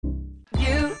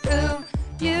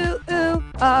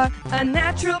are a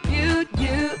natural beaut.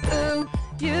 You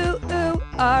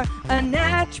are a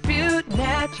natch beaut,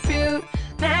 natch beaut,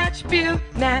 natch beaut,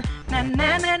 natch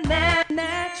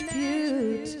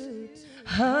beaut.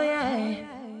 Oh yeah.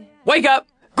 Wake up,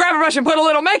 grab a brush and put a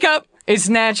little makeup. It's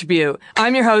Natch Butte.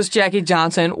 I'm your host, Jackie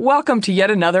Johnson. Welcome to yet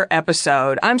another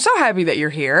episode. I'm so happy that you're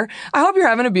here. I hope you're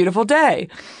having a beautiful day.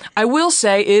 I will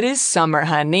say it is summer,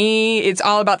 honey. It's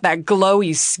all about that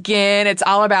glowy skin. It's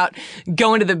all about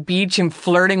going to the beach and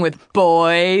flirting with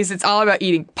boys. It's all about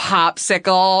eating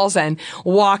popsicles and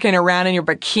walking around in your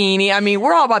bikini. I mean,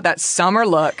 we're all about that summer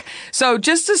look. So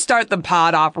just to start the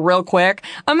pod off real quick,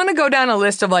 I'm going to go down a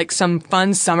list of like some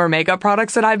fun summer makeup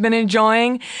products that I've been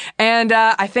enjoying. And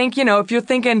I think, if you're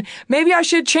thinking, maybe I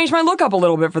should change my look up a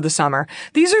little bit for the summer,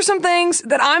 these are some things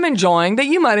that I'm enjoying that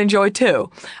you might enjoy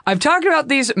too. I've talked about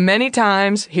these many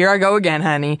times. Here I go again,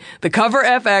 honey. The Cover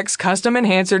FX Custom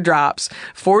Enhancer Drops.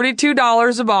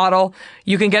 $42 a bottle.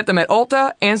 You can get them at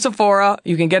Ulta and Sephora.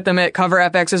 You can get them at Cover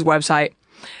FX's website.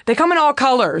 They come in all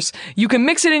colors. You can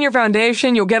mix it in your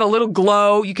foundation. You'll get a little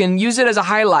glow. You can use it as a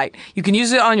highlight. You can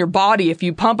use it on your body. If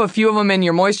you pump a few of them in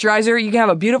your moisturizer, you can have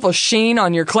a beautiful sheen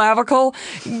on your clavicle.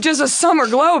 Just a summer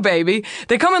glow, baby.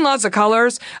 They come in lots of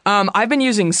colors. I've been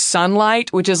using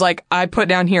Sunlight, which is like, I put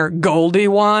down here, Goldie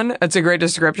one. That's a great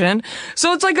description.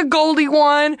 So it's like a Goldie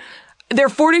one. They're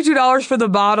 $42 for the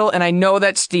bottle, and I know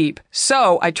that's steep.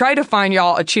 So I tried to find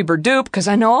y'all a cheaper dupe, because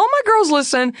I know all my girls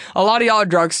listen. A lot of y'all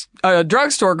are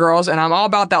drugstore girls, and I'm all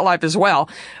about that life as well.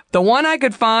 The one I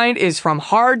could find is from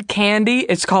Hard Candy.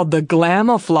 It's called the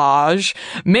Glamouflage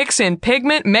Mix in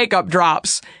Pigment Makeup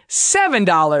Drops.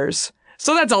 $7.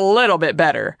 So that's a little bit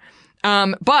better.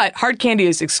 But Hard Candy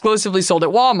is exclusively sold at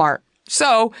Walmart.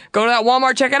 So go to that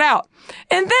Walmart, check it out.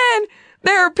 And then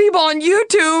there are people on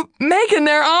YouTube making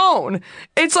their own.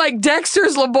 It's like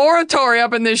Dexter's Laboratory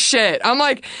up in this shit. I'm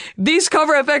like, these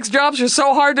Cover FX drops are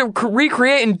so hard to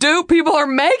recreate and dupe. People are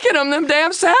making them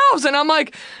damn selves. And I'm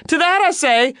like, to that I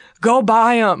say, go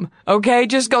buy them. Okay?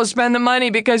 Just go spend the money,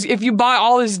 because if you buy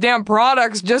all these damn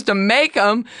products just to make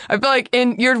them, I feel like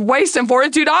you're wasting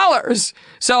 $42.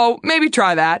 So maybe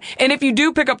try that. And if you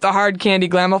do pick up the Hard Candy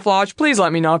Glamouflage, please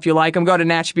let me know if you like them. Go to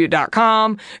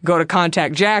natchbutte.com, go to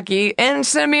Contact Jackie, and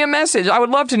send me a message. I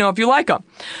would love to know if you like them.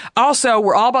 Also,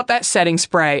 we're all about that setting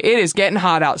spray. It is getting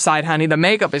hot outside, honey. The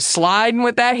makeup is sliding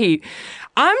with that heat.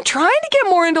 I'm trying to get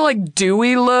more into like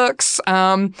dewy looks.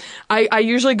 I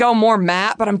usually go more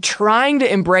matte, but I'm trying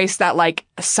to embrace that like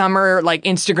summer, like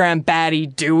Instagram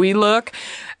baddie dewy look.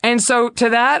 And so to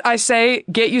that, I say,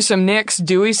 get you some NYX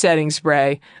Dewy Setting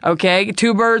Spray. Okay?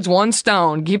 2 birds, 1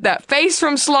 stone. Keep that face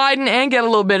from sliding and get a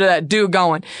little bit of that dew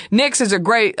going. NYX is a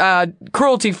great,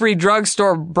 cruelty-free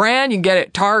drugstore brand. You can get it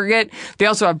at Target. They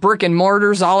also have brick and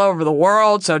mortars all over the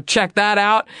world, so check that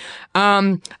out.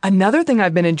 Another thing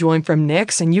I've been enjoying from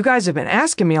NYX, and you guys have been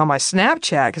asking me on my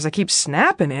Snapchat, because I keep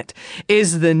snapping it,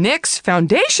 is the NYX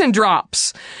Foundation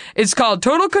Drops. It's called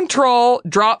Total Control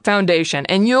Drop Foundation,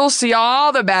 and you'll see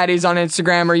all the baddies on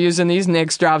Instagram are using these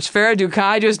NYX drops. Farrah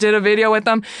Dukai just did a video with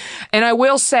them, and I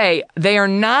will say, they are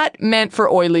not meant for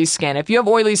oily skin. If you have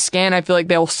oily skin, I feel like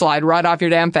they'll slide right off your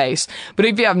damn face. But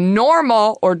if you have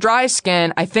normal or dry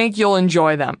skin, I think you'll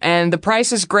enjoy them. And the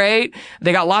price is great.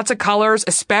 They got lots of colors,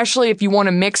 especially if you want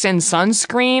to mix in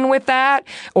sunscreen with that,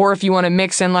 or if you want to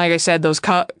mix in, like I said, those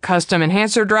custom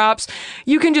enhancer drops.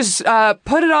 You can just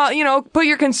put it on, put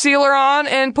your concealer on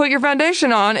and put your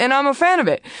foundation on, and I'm a fan of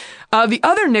it. The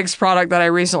other NYX product that I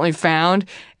recently found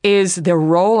is the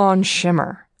Roll-On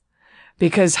Shimmer.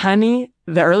 Because, honey,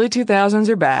 the early 2000s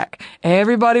are back.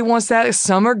 Everybody wants that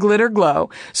summer glitter glow.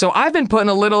 So I've been putting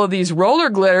a little of these roller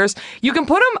glitters. You can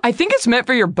put them, I think it's meant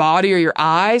for your body or your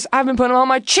eyes. I've been putting them on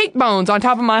my cheekbones on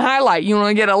top of my highlight. You want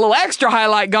to get a little extra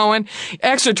highlight going,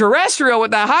 extraterrestrial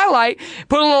with that highlight.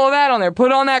 Put a little of that on there.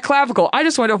 Put on that clavicle. I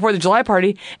just went to a 4th of July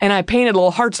party and I painted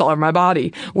little hearts all over my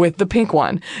body with the pink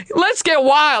one. Let's get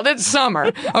wild. It's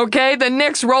summer. Okay? The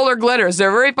NYX roller glitters.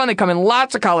 They're very fun. They come in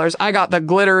lots of colors. I got the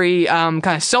glittery, kind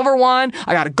of silver one.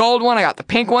 I got a gold one. I got the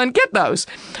pink one. Get those.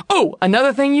 Oh,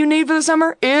 another thing you need for the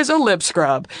summer is a lip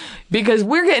scrub, because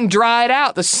we're getting dried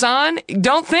out. The sun,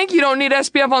 don't think you don't need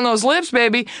SPF on those lips,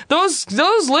 baby. Those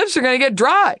lips are going to get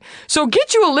dry. So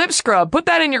get you a lip scrub. Put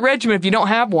that in your regimen if you don't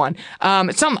have one.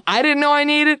 It's something I didn't know I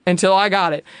needed until I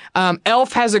got it.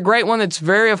 Elf has a great one that's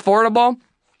very affordable.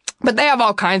 But they have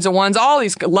all kinds of ones. All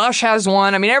these, Lush has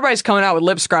one. I mean, everybody's coming out with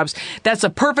lip scrubs. That's a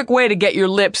perfect way to get your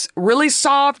lips really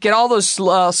soft, get all those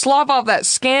slough off that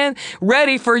skin,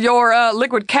 ready for your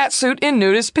liquid catsuit in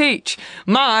Nudist Peach.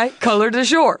 My color du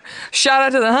jour. Shout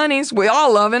out to the honeys. We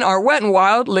all loving our Wet n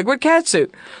Wild liquid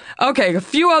catsuit. Okay, a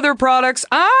few other products.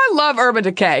 I love Urban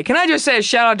Decay. Can I just say a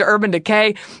shout out to Urban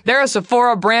Decay? They're a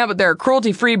Sephora brand, but they're a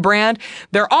cruelty-free brand.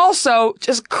 They're also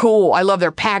just cool. I love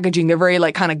their packaging. They're very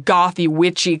like kind of gothy,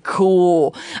 witchy,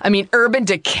 cool. I mean, Urban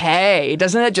Decay.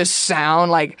 Doesn't that just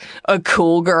sound like a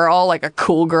cool girl? Like a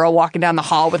cool girl walking down the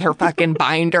hall with her fucking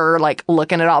binder, like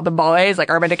looking at all the boys,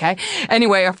 like Urban Decay.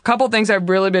 Anyway, a couple things I've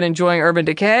really been enjoying Urban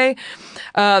Decay.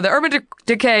 The Urban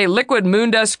Decay Liquid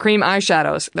Moondust Cream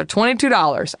Eyeshadows. They're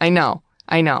 $22. I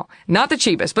know. Not the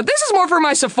cheapest, but this is more for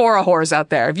my Sephora whores out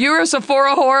there. If you're a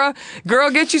Sephora whore, girl,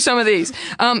 get you some of these.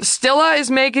 Stila is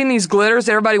making these glitters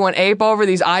that everybody went ape over,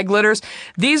 these eye glitters.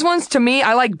 These ones, to me,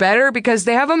 I like better because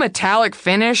they have a metallic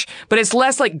finish, but it's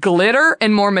less like glitter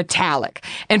and more metallic.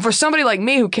 And for somebody like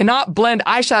me who cannot blend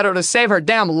eyeshadow to save her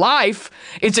damn life,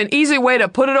 it's an easy way to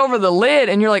put it over the lid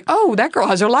and you're like, oh, that girl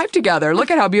has her life together.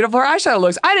 Look at how beautiful her eyeshadow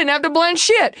looks. I didn't have to blend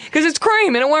shit because it's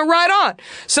cream and it went right on.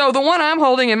 So the one I'm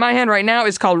holding in my hand right now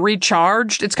is called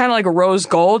Recharged. It's kind of like a rose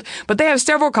gold, but they have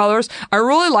several colors. I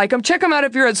really like them. Check them out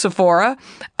if you're at Sephora.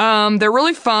 They're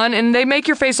really fun and they make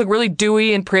your face look really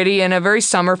dewy and pretty and a very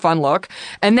summer fun look.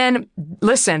 And then,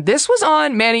 listen, this was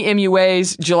on Manny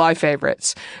MUA's July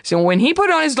favorites. So when he put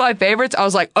on his July favorites, I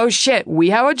was like, oh shit, we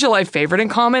have a July favorite in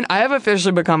common. I have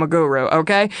officially become a guru,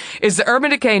 okay? It's the Urban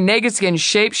Decay Naked Skin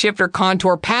Shapeshifter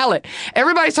Contour Palette.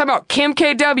 Everybody's talking about Kim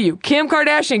KW. Kim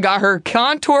Kardashian got her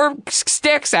contour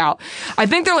sticks out. I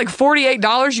think they're like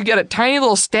 $48. You get a tiny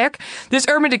little stick. This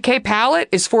Urban Decay palette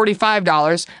is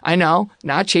 $45. I know,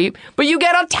 not cheap, but you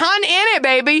get a ton in it,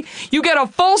 baby. You get a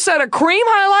full set of cream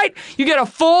highlight. You get a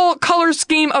full color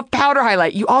scheme of powder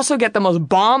highlight. You also get the most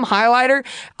bomb highlighter.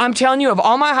 I'm telling you, of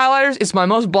all my highlighters, it's my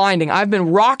most blinding. I've been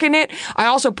rocking it. I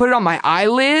also put it on my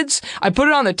eyelids. I put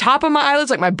it on the top of my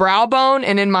eyelids, like my brow bone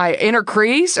and in my inner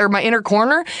crease or my inner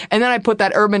corner. And then I put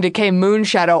that Urban Decay Moon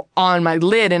Shadow on my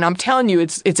lid. And I'm telling you,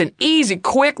 it's an easy,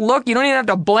 quick look. You don't even have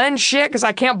to blend shit because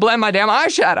I can't blend my damn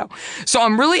eyeshadow. So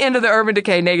I'm really into the Urban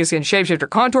Decay Naked Skin Shapeshifter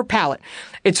Contour Palette.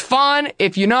 It's fun.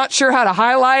 If you're not sure how to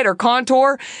highlight or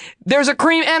contour, there's a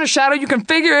cream and a shadow. You can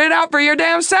figure it out for your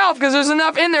damn self because there's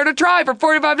enough in there to try. For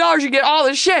 $45, you get all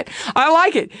this shit. I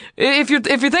like it. If you're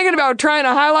thinking about trying a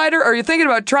highlighter or you're thinking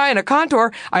about trying a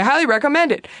contour, I highly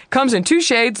recommend it. Comes in 2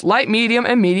 shades, light medium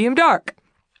and medium dark.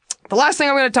 The last thing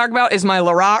I'm going to talk about is my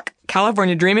Lorac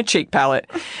California Dreamin' Cheek palette.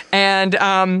 And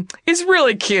it's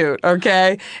really cute,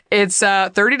 okay? It's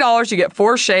 $30. You get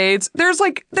 4 shades.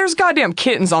 There's goddamn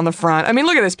kittens on the front. I mean,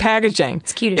 look at this packaging.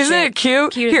 It's cute as Isn't shit. it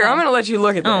cute? Here, I'm going to let you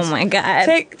look at this. Oh, my God.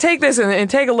 Take this and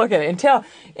take a look at it and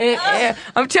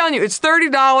I'm telling you, it's $30.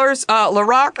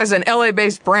 Lorac is an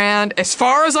LA-based brand. As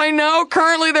far as I know,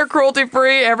 currently they're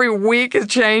cruelty-free. Every week it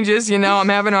changes. You know, I'm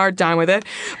having a hard time with it.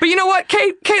 But you know what?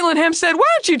 Caitlin Hempstead, why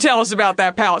don't you tell us about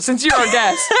that palette since you're our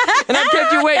guest? And I've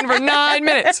kept you waiting for 9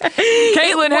 minutes.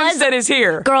 Caitlin Hempstead is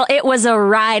here. Girl, it was a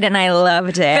ride and I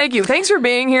loved it. Thank you. Thanks for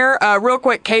being here. Real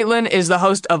quick, Caitlin is the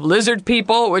host of Lizard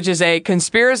People, which is a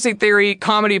conspiracy theory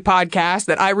comedy podcast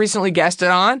that I recently guested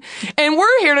on. And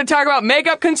we're here to talk about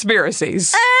makeup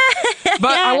conspiracies.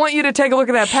 But I want you to take a look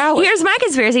at that palette. Here's my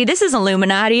conspiracy. This is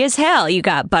Illuminati as hell. You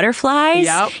got butterflies.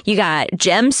 Yep. You got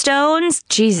gemstones.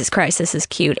 Jesus Christ, this is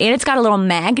cute. And it's got a little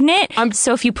magnet.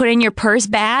 So if you put in your purse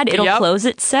bad, it'll close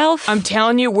itself. I'm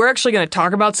telling you, we're actually going to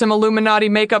talk about some Illuminati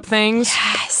makeup things.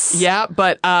 Yes. Yeah,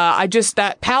 but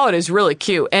that palette is really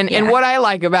cute. And what I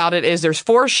like about it is there's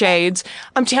 4 shades.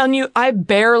 I'm telling you, I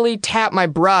barely tap my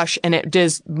brush and it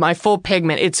does my full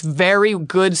pigment. It's very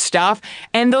good stuff.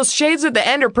 And those shades at the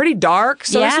end are pretty dark,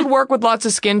 so this would work with lots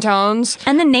of skin tones.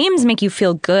 And the names make you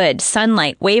feel good.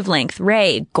 Sunlight, wavelength,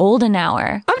 ray, golden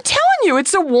hour. I'm telling you,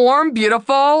 it's a warm,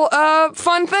 beautiful,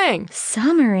 fun thing.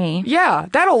 Summery. Yeah,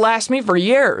 that'll last me for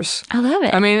years. I love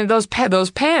it. I mean, those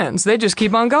pans, they just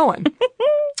keep on going.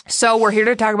 So we're here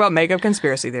to talk about makeup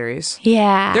conspiracy theories.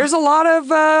 Yeah. There's a lot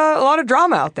of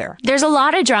drama out there. There's a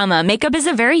lot of drama. Makeup is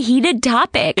a very heated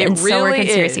topic, and so are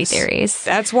conspiracy theories.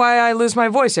 That's why I lose my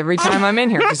voice every time I'm in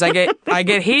here, because I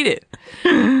get heated.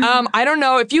 I don't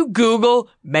know, if you Google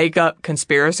makeup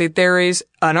conspiracy theories,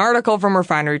 an article from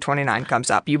Refinery 29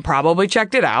 comes up. You probably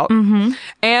checked it out. Mm-hmm.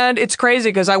 And it's crazy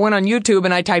because I went on YouTube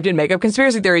and I typed in makeup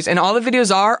conspiracy theories, and all the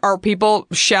videos are people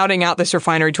shouting out this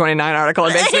Refinery 29 article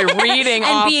and basically reading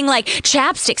and off. Being like,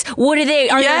 chapsticks, what are they?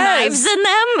 Are there knives in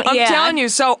them? I'm telling you.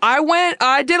 So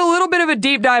I did a little bit of a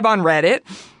deep dive on Reddit.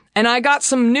 And I got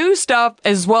some new stuff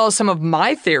as well as some of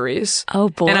my theories. Oh,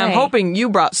 boy. And I'm hoping you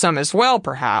brought some as well,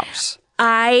 perhaps.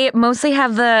 I mostly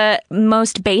have the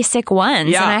most basic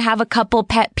ones. Yeah. And I have a couple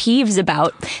pet peeves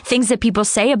about things that people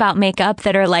say about makeup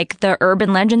that are like the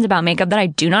urban legends about makeup that I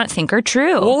do not think are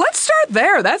true. Well, let's start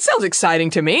there. That sounds exciting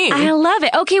to me. I love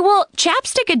it. Okay, well,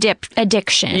 chapstick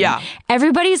addiction. Yeah.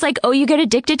 Everybody's like, oh, you get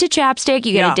addicted to chapstick.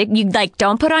 You get you like,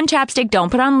 don't put on chapstick. Don't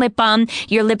put on lip balm.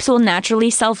 Your lips will naturally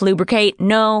self-lubricate.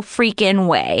 No freaking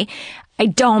way. I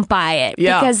don't buy it.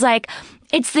 Yeah. Because like,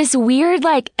 it's this weird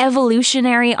like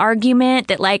evolutionary argument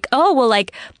that like, oh, well,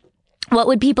 like, what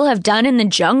would people have done in the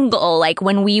jungle, like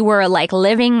when we were like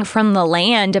living from the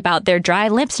land about their dry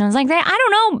lips? And I was like, I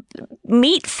don't know,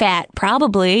 meat fat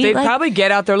probably. They'd like, probably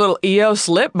get out their little EOS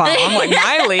lip balm like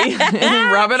Miley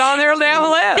and rub it on their damn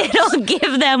lips. it'll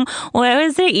give them, what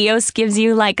was it? EOS gives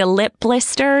you like a lip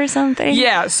blister or something?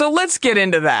 Yeah, so let's get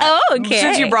into that. Oh, okay.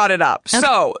 Since you brought it up. Okay.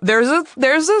 So there's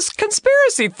this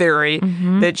conspiracy theory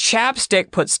that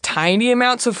chapstick puts tiny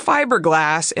amounts of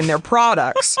fiberglass in their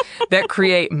products that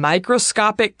create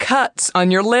microscopic cuts on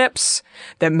your lips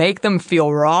that make them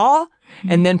feel raw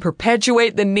and then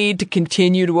perpetuate the need to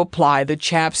continue to apply the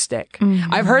chapstick.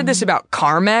 I've heard this about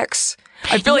Carmex.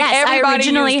 I feel like everybody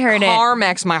originally used heard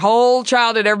Carmex. My whole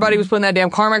childhood, everybody was putting that damn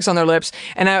Carmex on their lips.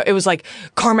 And it was like,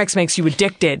 Carmex makes you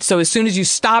addicted. So as soon as you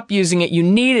stop using it, you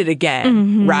need it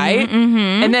again. Right?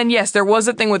 And then, yes, there was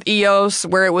a thing with EOS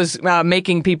where it was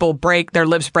making people their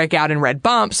lips break out in red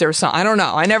bumps. There was some, I don't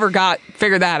know. I never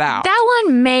figured that out. That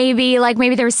one maybe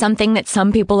there was something that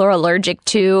some people are allergic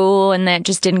to and that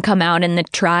just didn't come out in the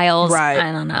trials. Right.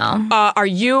 I don't know. Are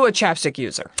you a chapstick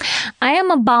user? I am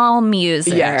a balm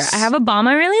user. Yes. I have a balm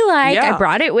I really like. Yeah. I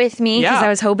brought it with me because I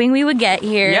was hoping we would get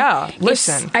here. Yeah,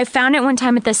 listen. I found it one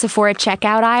time at the Sephora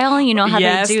checkout aisle. You know how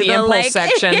they do the impulse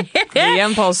section. The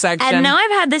impulse section. And now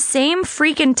I've had the same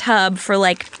freaking tub for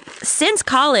like since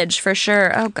college for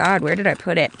sure. Oh God, where did I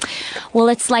put it? Well,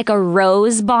 it's like a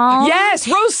rose balm. Yes,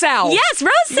 rose salve. Yes,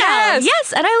 rose salve.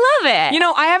 Yes, and I love it. You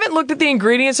know, I haven't looked at the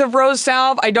ingredients of rose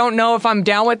salve. I don't know if I'm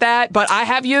down with that, but I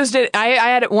have used it. I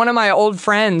had one of my old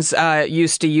friends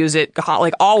used to use it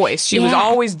like always. She was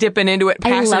always dipping into it,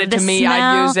 passing it to me.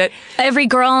 I'd use it. Every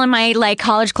girl in my like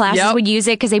college classes would use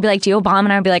it because they'd be like, "Do you have balm?"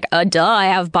 And I'd be like, duh, I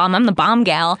have balm. I'm the balm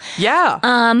gal." Yeah.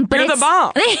 But you're the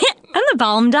bomb. I'm the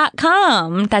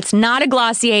balm.com. That's not a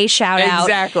Glossier shout out.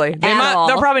 Exactly.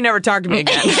 They'll probably never talk to me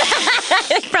again.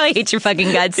 They probably hate your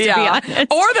fucking guts, to be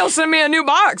honest. Or they'll send me a new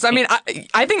box. I mean,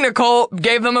 I think Nicole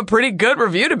gave them a pretty good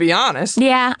review, to be honest.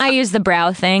 Yeah, I use the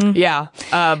brow thing. Yeah.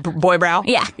 Boy brow?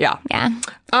 Yeah. Yeah.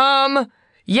 Yeah.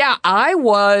 Yeah,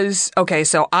 okay,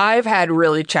 so I've had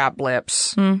really chapped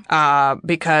lips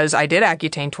because I did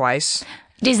Accutane twice.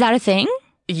 Is that a thing?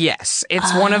 Yes.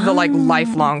 It's one of the like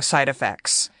lifelong side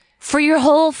effects. For your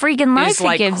whole freaking life, it's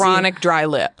like chronic dry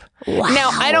lip. Wow. Now,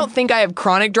 I don't think I have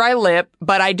chronic dry lip,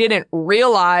 but I didn't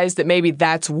realize that maybe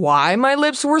that's why my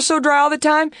lips were so dry all the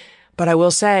time. But I will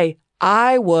say,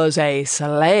 I was a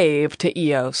slave to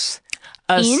EOS.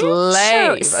 A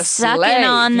slave. Sucking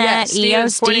on that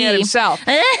EOS D. Himself.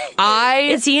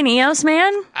 Is he an EOS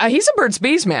man? He's a Burt's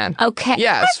Bees man. Okay.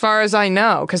 Yeah, as far as I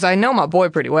know, because I know my boy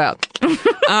pretty well.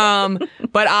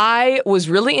 But I was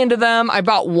really into them. I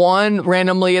bought one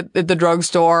randomly at the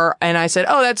drugstore, and I said,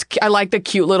 I like the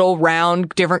cute little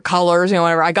round, different colors,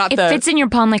 whatever. It fits in your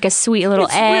palm like a sweet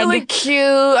little egg. It's really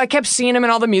cute. I kept seeing them in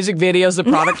all the music videos, the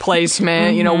product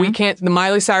placement. The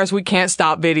Miley Cyrus We Can't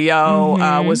Stop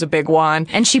video was a big one.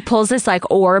 And she pulls this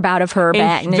like orb out of her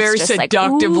back and very it's just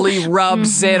seductively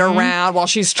rubs it around while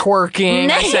she's twerking.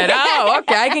 I said,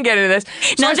 okay, I can get into this.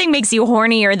 So nothing makes you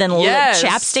hornier than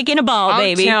chapstick in a ball,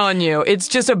 baby. I'm telling you, it's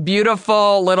just a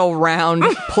beautiful little round,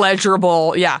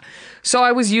 pleasurable, So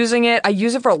I was using it. I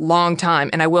used it for a long time,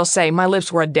 and I will say my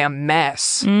lips were a damn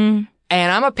mess. And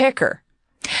I'm a picker.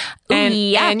 And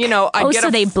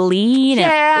they bleed.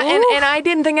 Yeah, and I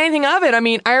didn't think anything of it. I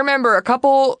mean, I remember a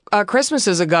couple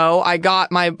Christmases ago, I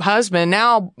got my husband,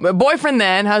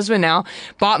 husband now,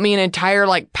 bought me an entire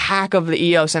like pack of the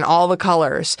EOS and all the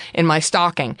colors in my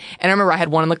stocking. And I remember I had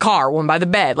one in the car, one by the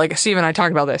bed. Like Steve and I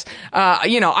talked about this.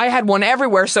 I had one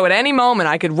everywhere, so at any moment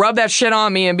I could rub that shit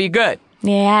on me and be good.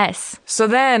 Yes. So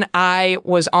then I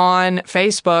was on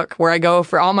Facebook where I go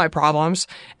for all my problems,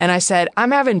 and I said, I'm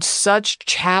having such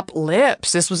chapped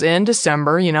lips. This was in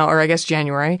December, or I guess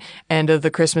January, end of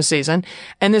the Christmas season.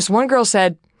 And this one girl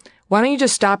said, why don't you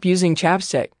just stop using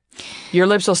chapstick? Your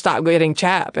lips will stop getting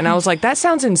chapped. And I was like, that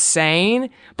sounds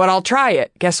insane, but I'll try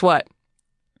it. Guess what?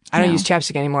 I don't use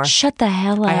chapstick anymore. Shut the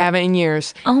hell up. I haven't in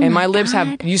years. Oh and my lips God.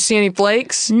 have, you see any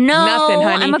flakes? No. Nothing,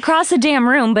 honey. I'm across the damn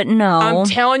room, but no. I'm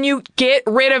telling you, get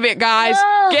rid of it, guys.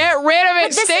 No. Get rid of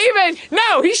it, Steven.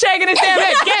 No, he's shaking his damn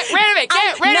head. Get rid of it.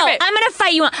 Get rid of it. I'm gonna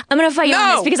fight you. I'm gonna fight you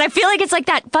on this because I feel like it's like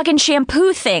that fucking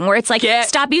shampoo thing where it's like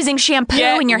stop using shampoo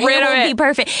and your hair will be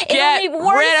perfect. It'll be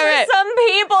worse for some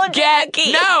people,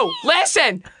 Jackie. No,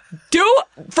 listen.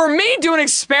 For me, do an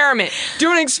experiment.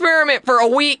 Do an experiment for a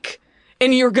week.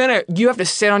 And you have to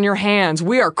sit on your hands.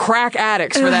 We are crack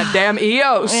addicts for that damn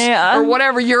EOS or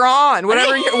whatever you're on,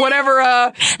 whatever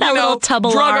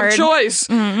drug of choice.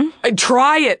 Mm-hmm.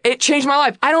 Try it. It changed my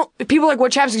life. People are like,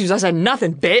 what chapstick use? I said,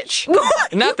 nothing, bitch.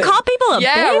 Nothing. You call people a bitch?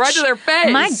 Yeah, right to their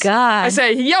face. My God. I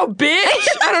say, yo, bitch,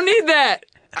 I don't need that.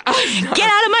 Get out of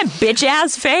my bitch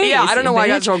ass face. Yeah, I don't know why I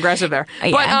got so aggressive there.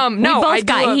 Yeah. But no, we both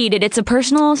got heated. It's a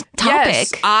personal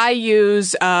topic. Yes, I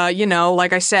use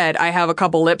like I said, I have a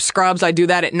couple lip scrubs. I do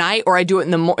that at night, or I do it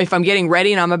if I'm getting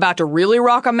ready and I'm about to really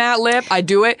rock a matte lip, I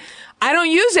do it. I don't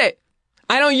use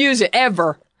it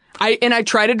ever. I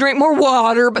try to drink more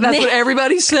water, but that's what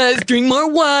everybody says. Drink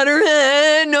more water.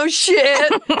 No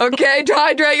shit. Okay.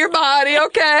 Hydrate your body.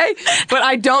 Okay. But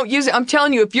I don't use it. I'm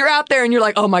telling you, if you're out there and you're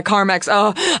like, oh, my Carmex.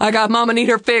 Oh, I got mama need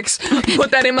her fix.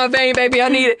 Put that in my vein, baby. I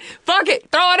need it. Fuck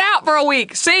it. Throw it out for a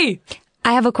week. See?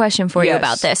 I have a question for you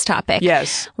about this topic.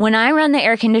 Yes. When I run the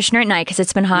air conditioner at night, because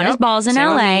it's been hot as balls in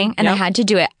LA, and I had to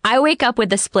do it, I wake up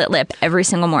with a split lip every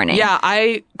single morning.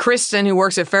 Yeah, Kristen, who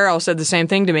works at Farrell, said the same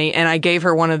thing to me, and I gave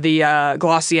her one of the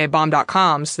Glossier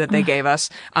Balm.coms that they gave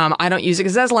us. I don't use it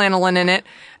because it has lanolin in it,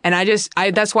 and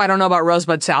that's why I don't know about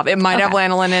rosebud salve. It might have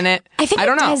lanolin in it. I think it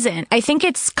doesn't. I think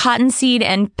it's cottonseed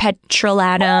and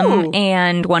petrolatum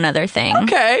and one other thing.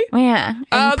 Okay. Yeah.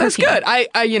 That's good.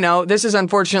 This is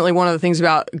unfortunately one of the things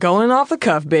about going off the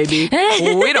cuff, baby.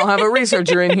 We don't have a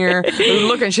researcher in here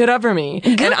looking shit up for me.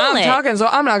 And I'm talking, so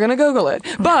I'm not going to Google it.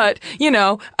 But,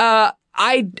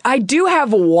 I do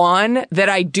have one that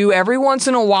I do every once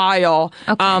in a while,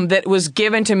 that was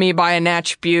given to me by a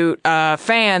Natch Butte,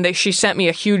 fan that she sent me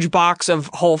a huge box of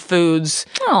Whole Foods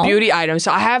beauty items.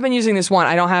 So I have been using this one.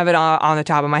 I don't have it on the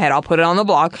top of my head. I'll put it on the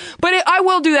blog, but I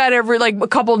will do that every, a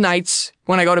couple nights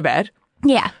when I go to bed.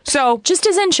 Yeah. So just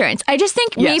as insurance. I just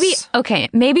think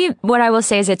maybe what I will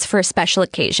say is it's for special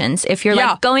occasions. If you're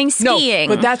going skiing.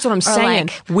 No, but that's what I'm saying.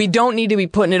 We don't need to be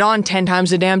putting it on 10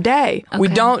 times a damn day. Okay. We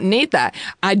don't need that.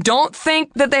 I don't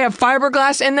think that they have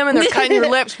fiberglass in them and they're cutting your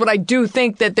lips, but I do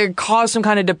think that they cause some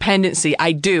kind of dependency.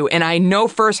 I do. And I know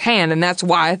firsthand, and that's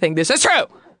why I think this is true.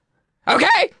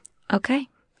 Okay? Okay.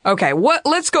 Okay.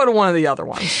 Let's go to one of the other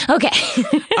ones. Okay.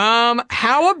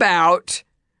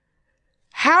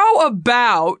 How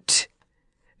about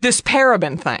this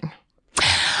paraben thing?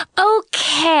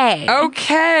 Okay.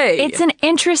 It's an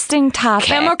interesting topic.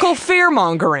 Chemical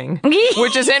fear-mongering,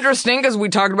 which is interesting because we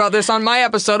talked about this on my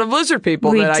episode of Lizard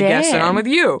People I guessed on with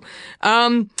you.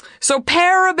 So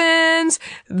parabens,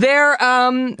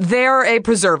 they're a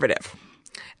preservative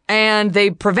and they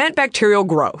prevent bacterial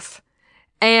growth.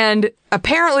 And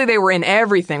apparently they were in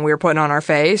everything we were putting on our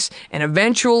face. And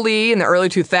eventually in the early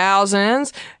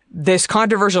 2000s, this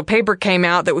controversial paper came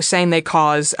out that was saying they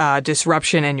cause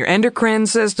disruption in your endocrine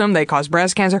system. They cause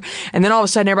breast cancer. And then all of a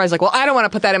sudden everybody's like, well, I don't want to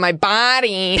put that in my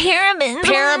body.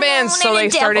 Parabens. So they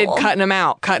started cutting them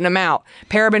out.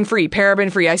 Paraben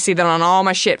free. I see that on all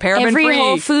my shit. Paraben free. Every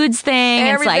Whole Foods thing.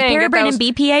 Everything. It's like paraben and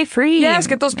BPA free. Yes,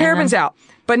 get those parabens out.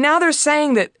 But now they're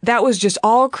saying that was just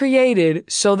all created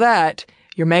so that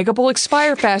your makeup will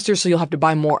expire faster, so you'll have to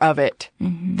buy more of it.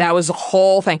 Mm-hmm. That was the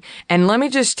whole thing. And let me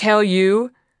just tell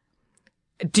you,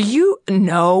 do you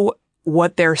know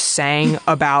what they're saying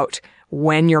about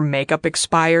when your makeup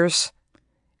expires?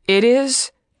 It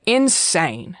is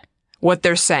insane what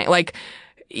they're saying. Like,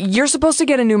 you're supposed to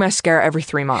get a new mascara every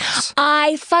 3 months.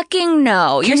 I fucking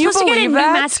know. You're supposed to get a new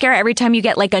mascara every time you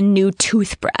get like a new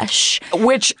toothbrush.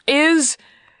 Which is,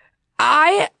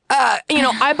 I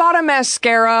bought a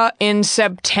mascara in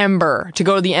September to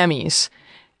go to the Emmys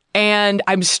and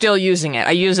I'm still using it.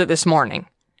 I use it this morning.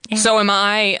 Yeah. So am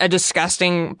I a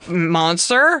disgusting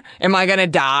monster? Am I going to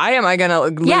die? Am I going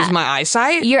to lose my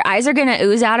eyesight? Your eyes are going to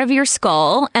ooze out of your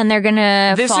skull and they're going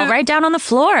to fall right down on the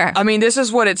floor. I mean, this is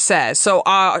what it says. So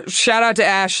shout out to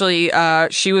Ashley.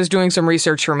 She was doing some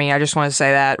research for me. I just want to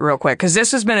say that real quick because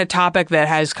this has been a topic that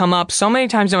has come up so many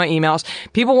times in my emails.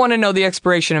 People want to know the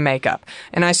expiration of makeup.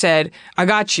 And I said, I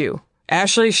got you.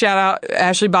 Ashley, shout out.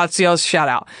 Ashley Botzios, shout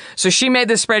out. So she made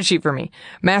this spreadsheet for me.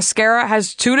 Mascara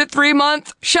has 2 to 3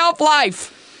 month shelf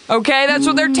life. Okay? That's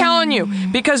what they're telling you.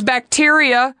 Because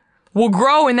bacteria will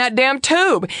grow in that damn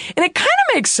tube. And it kind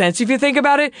of makes sense if you think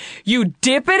about it. You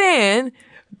dip it in,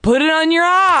 put it on your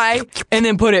eye, and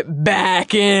then put it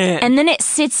back in. And then it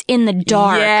sits in the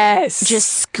dark. Yes. Just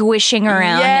squishing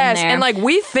around in there. And like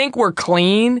we think we're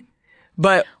clean,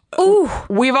 but ooh,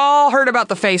 we've all heard about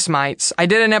the face mites. I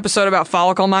did an episode about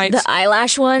follicle mites. The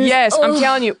eyelash ones? Yes, Ugh. I'm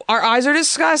telling you, our eyes are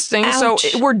disgusting, Ouch.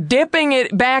 so we're dipping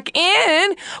it back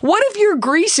in. What if you're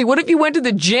greasy? What if you went to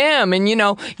the gym and,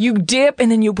 you dip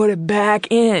and then you put it back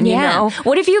in, you know?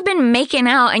 What if you've been making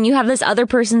out and you have this other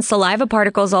person's saliva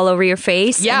particles all over your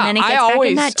face? Yeah, and then it gets back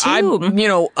in that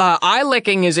tube. Eye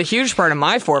licking is a huge part of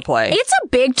my foreplay. It's a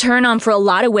big turn on for a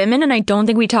lot of women, and I don't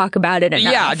think we talk about it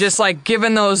enough. Yeah, just like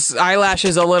giving those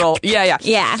eyelashes a little, yeah.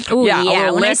 Yeah. Ooh, Yeah, a yeah.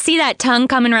 little When I lick. see that tongue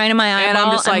coming right in my eyeball, And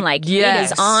I'm just like,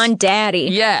 yes. it is on daddy.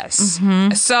 Yes.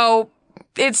 So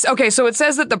it's okay. So it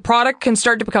says that the product can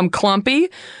start to become clumpy,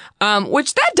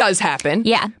 which that does happen.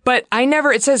 Yeah. But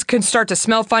it says can start to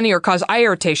smell funny or cause eye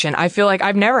irritation. I feel like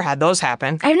I've never had those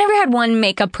happen. I've never had one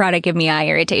makeup product give me eye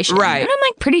irritation. Right. And I'm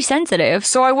like pretty sensitive.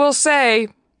 So I will say,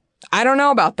 I don't know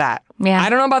about that. Yeah.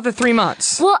 I don't know about the 3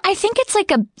 months. Well, I think it's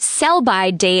like a sell-by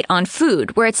date on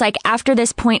food, where it's like after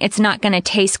this point, it's not going to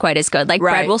taste quite as good. Like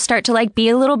Right. bread will start to like be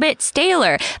a little bit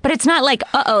staler, but it's not like,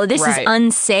 this is Right.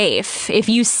 unsafe. If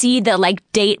you see the like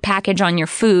date package on your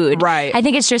food, Right. I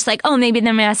think it's just like, maybe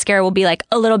the mascara will be like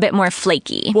a little bit more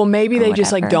flaky. Well, maybe they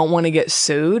just like whatever. don't want to get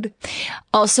sued.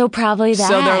 Also, probably that.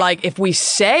 So they're like, if we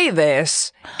say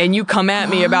this and you come at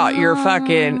me about your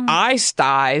fucking eye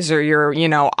styes or your,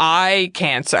 eye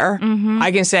cancer,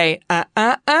 I can say,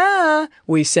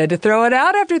 we said to throw it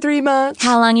out after 3 months.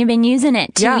 how long you been using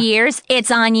it? 2 Yeah. years?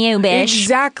 It's on you, bitch.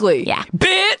 Exactly. Yeah.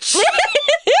 Bitch!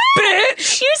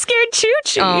 Bitch! You scared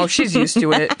Choo-Choo. Oh, she's used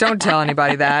to it. Don't tell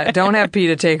anybody that. Don't have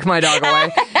PETA take my dog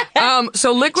away.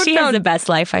 So Liquid She has the best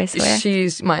life, I swear.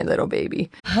 She's my little baby.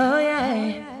 Oh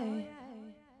yeah.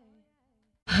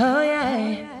 Oh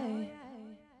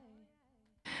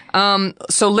yeah.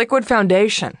 So Liquid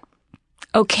Foundation.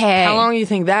 Okay. How long do you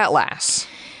think that lasts?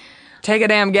 Take a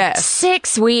damn guess.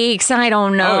 6 weeks. I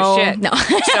don't know. Oh, shit. No,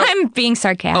 I'm being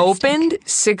sarcastic. Opened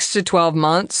 6 to 12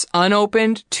 months.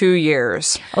 Unopened 2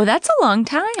 years. Oh, that's a long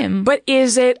time. But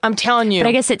is it? I'm telling you. But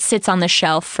I guess it sits on the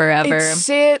shelf forever. It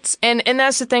sits, and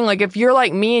that's the thing. Like, if you're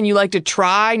like me and you like to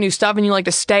try new stuff and you like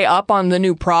to stay up on the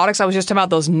new products, I was just talking about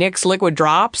those NYX liquid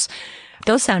drops.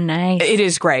 Those sound nice. It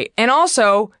is great. And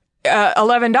also,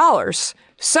 $11.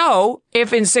 So,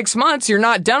 if in 6 months you're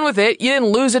not done with it, you didn't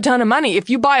lose a ton of money. If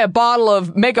you buy a bottle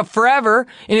of Makeup Forever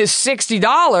and it's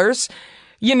 $60,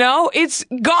 it's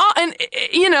gone. And,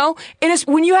 and it's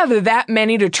when you have that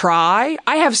many to try.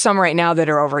 I have some right now that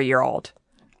are over a year old.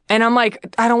 And I'm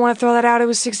like, I don't want to throw that out. It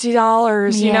was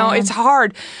 $60. Yeah. It's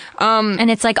hard. And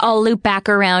it's like I'll loop back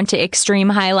around to extreme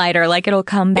highlighter, like it'll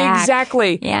come back.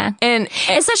 Exactly. Yeah. And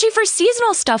especially for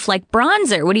seasonal stuff like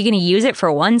bronzer. What are you going to use it for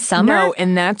one summer? no,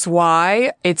 and that's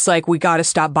why it's like we got to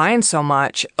stop buying so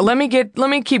much. Let me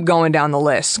keep going down the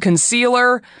list.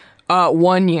 Concealer,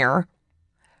 1 year.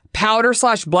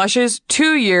 Powder/blushes,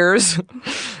 2 years.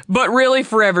 But really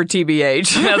forever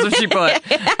TBH. That's what she put.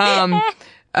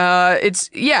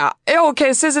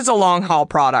 It says it's a long haul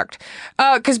product.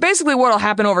 Cause basically what'll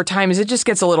happen over time is it just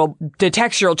gets the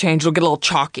texture will change, it'll get a little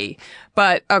chalky.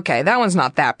 But okay, that one's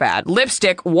not that bad.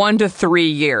 Lipstick, 1 to 3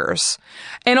 years.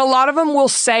 And a lot of them will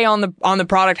say on the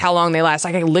product how long they last.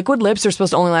 Like liquid lips are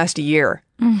supposed to only last a year.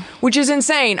 Which is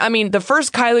insane. I mean, the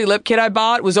first Kylie lip kit I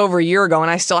bought was over a year ago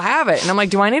and I still have it. And I'm like,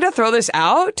 do I need to throw this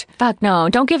out? Fuck no.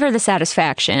 Don't give her the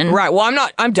satisfaction. Right. Well,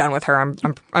 I'm done with her.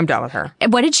 I'm done with her.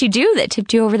 What did she do that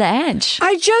tipped you over the edge?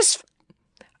 I just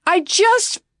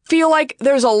feel like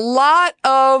there's a lot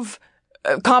of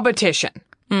competition.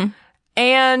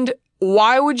 And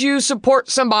why would you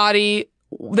support somebody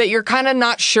that you're kind of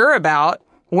not sure about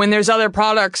when there's other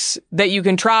products that you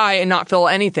can try and not feel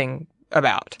anything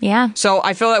about? Yeah. So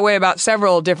I feel that way about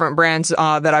several different brands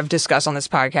that I've discussed on this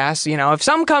podcast. If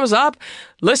some comes up,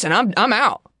 listen, I'm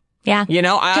out. Yeah.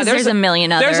 There's a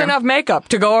million other. There's enough makeup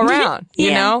to go around,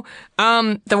 Yeah.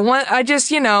 The one,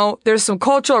 there's some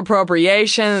cultural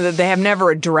appropriation that they have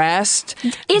never addressed.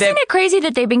 Isn't it crazy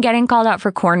that they've been getting called out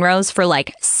for cornrows for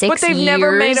like 6 years? But they've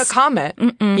never made a comment.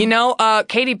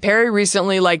 Katy Perry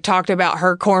recently talked about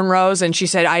her cornrows and she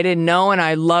said, I didn't know and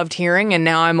I loved hearing and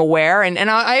now I'm aware. And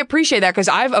I appreciate that because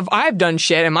I've done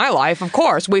shit in my life, of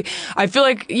course. I feel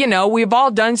like, we've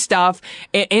all done stuff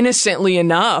innocently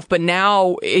enough, but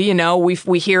now,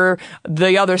 we hear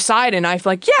the other side and I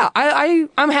feel like,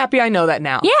 I'm happy I know that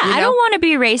now. Yeah, I don't want to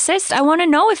be racist. I want to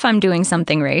know if I'm doing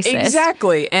something racist.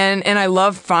 Exactly. And I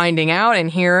love finding out and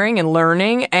hearing and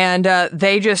learning, and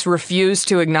they just refuse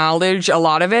to acknowledge a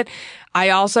lot of it.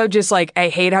 I also just like, I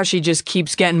hate how she just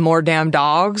keeps getting more damn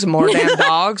dogs, more damn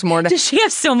dogs, more damn. Does she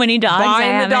have so many dogs?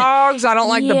 Buying the dogs. I don't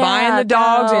like the buying the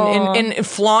dogs and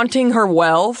flaunting her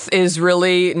wealth is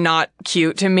really not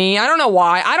cute to me. I don't know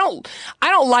why. I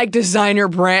don't like designer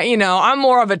brand. You know, I'm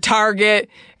more of a Target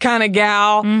kind of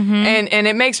gal, and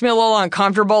it makes me a little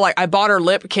uncomfortable. Like, I bought her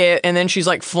lip kit, and then she's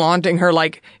like flaunting her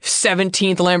like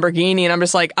 17th Lamborghini, and I'm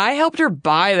just like, I helped her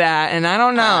buy that, and I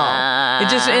don't know.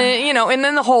 It just, you know, and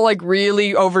then the whole like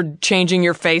really over changing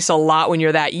your face a lot when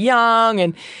you're that young,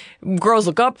 and girls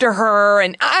look up to her,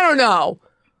 and I don't know.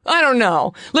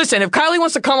 Listen, if Kylie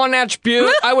wants to come on Natch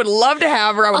Butte, I would love to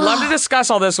have her. I would love to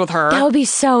discuss all this with her. That would be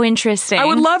so interesting. I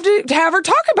would love to have her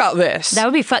talk about this. That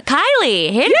would be fun.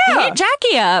 Kylie, hit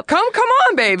Jackie up. Come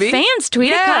on, baby. Fans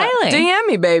tweet at Kylie. DM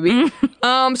me, baby.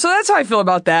 So that's how I feel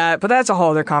about that, but that's a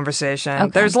whole other conversation.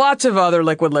 Okay. There's lots of other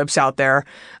liquid lips out there.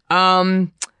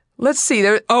 Let's see.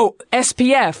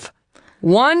 SPF.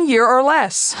 1 year or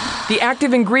less. The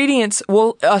active ingredients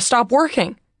will stop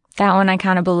working. That one I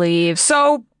kind of believe.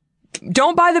 So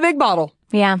don't buy the big bottle.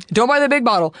 Yeah. Don't buy the big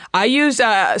bottle. I use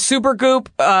Supergoop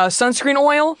sunscreen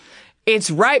oil.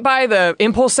 It's right by the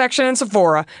impulse section in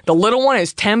Sephora. The little one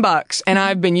is $10, and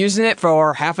I've been using it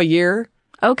for half a year.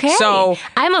 Okay. So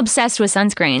I'm obsessed with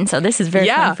sunscreen, so this is very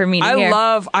fun for me to hear.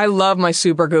 I love my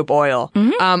Supergoop oil.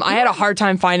 I had a hard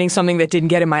time finding something that didn't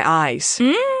get in my eyes.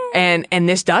 And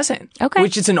this doesn't. Okay.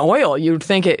 Which is an oil. You'd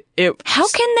think it. How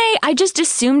can they? I just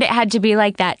assumed it had to be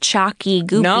like that chalky,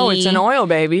 goopy. No, it's an oil,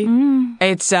 baby.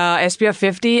 It's SPF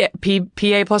 50,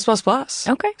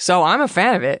 PA+++. Okay. So I'm a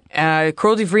fan of it.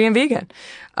 Cruelty-free and vegan.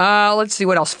 Let's see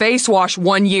what else. Face wash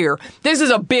 1 year. This is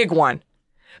a big one.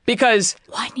 Because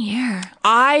 1 year.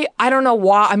 I don't know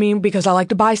why. I mean, because I like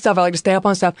to buy stuff. I like to stay up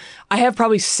on stuff. I have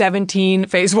probably 17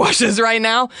 face washes right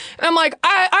now. And I'm like,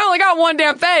 I only got one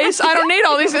damn face. I don't need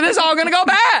all these. This is all going to go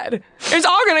bad. It's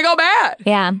all going to go bad.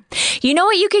 Yeah. You know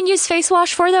what you can use face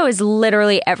wash for, though, is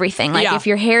literally everything. Like if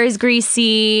your hair is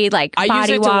greasy, like body wash. I use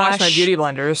it to wash my beauty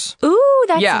blenders. Ooh,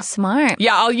 that's so smart.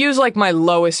 Yeah, I'll use like my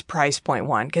lowest price point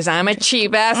one because I'm a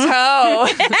cheap ass hoe.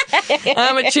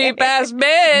 I'm a cheap ass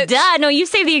bitch. Duh. No, you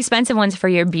save the expensive ones for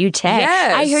your beauty. Yes.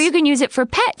 I hear you can use it for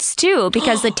pets too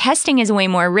because the testing is way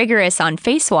more rigorous on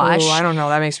face wash. Oh, I don't know.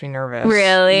 That makes me nervous.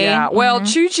 Really? Yeah. Well,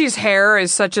 Choo-Chee's hair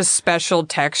is such a special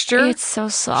texture. It's so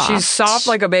soft. She's soft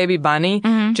like a baby bunny.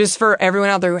 Just for everyone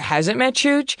out there who hasn't met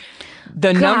Chooch,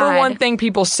 the number one thing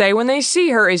people say when they see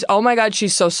her is, "Oh my God,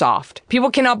 she's so soft." People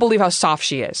cannot believe how soft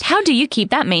she is. How do you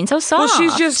keep that mane so soft? Well,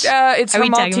 she's just it's her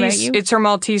Maltese. It's her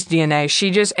Maltese DNA.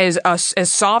 She just is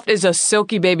as soft as a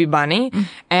silky baby bunny,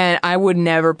 and I would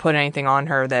never put anything on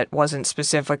her that wasn't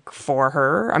specific for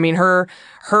her. I mean, her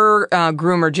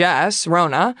groomer Jess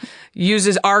Rona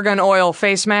uses argan oil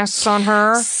face masks on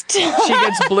her. Stop. She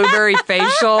gets blueberry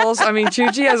facials. I mean,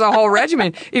 Choo-Chee has a whole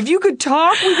regimen. If you could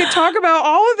talk, we could talk about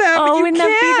all of that. Oh, but wouldn't that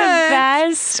be the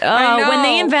best? Oh, when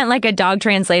they invent like a dog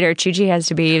translator, Choo-Chee has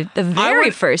to be the very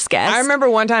first guest. I remember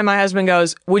one time my husband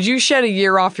goes, "Would you shed a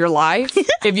year off your life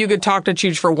if you could talk to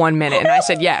Chooch for 1 minute?" And I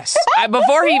said, yes.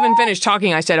 Before he even finished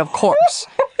talking, I said, of course.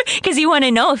 Because you want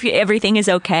to know if everything is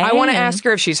okay. I want to ask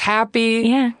her if she's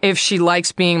happy, if she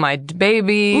likes being my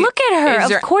baby. Look at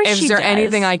her. Of course she does. Is there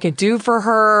anything I could do for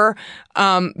her?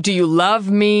 Do you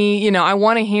love me? You know, I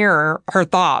want to hear her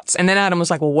thoughts. And then Adam was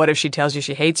like, well, what if she tells you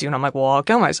she hates you? And I'm like, well, I'll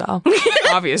kill myself,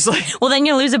 obviously. Well, then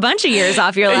you'll lose a bunch of years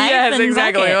off your life. Yes,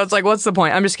 exactly. It's like, what's the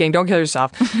point? I'm just kidding. Don't kill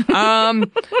yourself.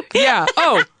 Yeah.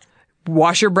 Oh,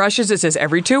 wash your brushes. It says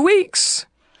every 2 weeks.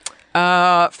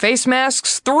 Face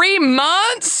masks, 3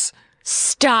 months?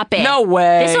 Stop it. No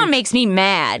way. This one makes me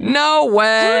mad. No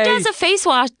way. Who does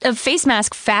a face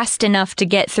mask fast enough to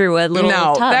get through a little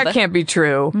tub? No, that can't be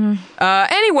true.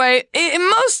 Anyway,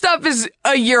 most stuff is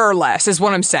a year or less is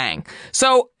what I'm saying.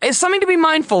 So it's something to be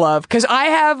mindful of because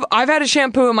I've had a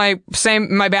shampoo in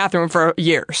my bathroom for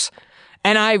years.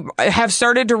 And I have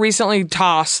started to recently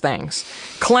toss things.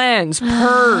 Cleanse,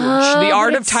 purge, the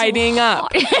art of tidying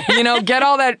up. You know, get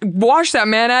all that, wash that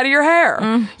man out of your hair.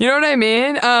 You know what I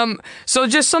mean? So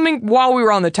just something, while we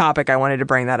were on the topic, I wanted to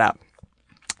bring that up.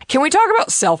 Can we talk about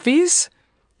selfies?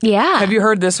 Yeah. Have you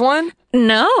heard this one?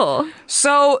 No.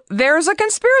 So there's a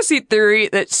conspiracy theory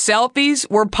that selfies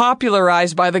were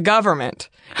popularized by the government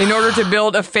in order to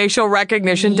build a facial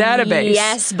recognition database.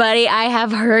 Yes, buddy, I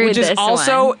have heard this one. Which is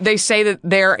also, they say that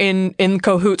they're in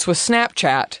cahoots with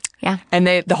Snapchat. Yeah. And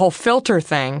the whole filter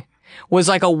thing. was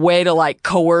like a way to like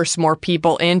coerce more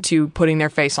people into putting their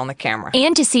face on the camera.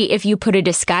 And to see if you put a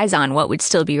disguise on, what would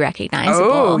still be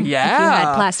recognizable. Oh, yeah. If you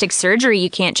had plastic surgery, you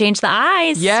can't change the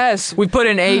eyes. Yes. We put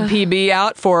an APB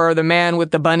out for the man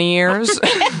with the bunny ears.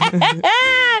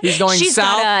 He's going She's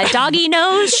south. got a doggy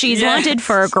nose. She's Yes. wanted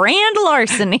for grand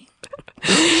larceny.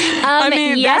 I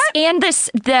mean, yes, and the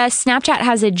Snapchat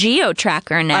has a geo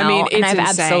tracker now. I mean, and it's I've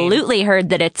insane. absolutely heard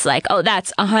that it's like, oh,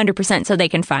 that's 100% so they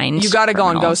can find. You got to go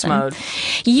on criminals. ghost mode.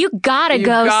 You gotta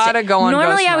ghost. gotta go on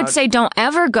Normally, ghost I would mode. say don't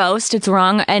ever ghost. It's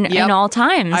wrong in all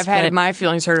times. I've had but my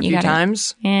feelings hurt a few gotta-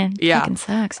 times. Yeah, Yeah. fucking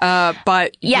sucks.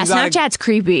 But Yeah, you gotta- Snapchat's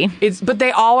creepy. But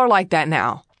they all are like that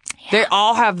now. They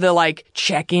all have the like,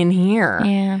 check in here.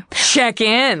 Yeah. Check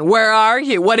in. Where are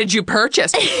you? What did you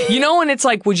purchase? You know when it's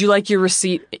like, would you like your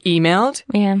receipt emailed?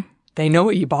 Yeah. They know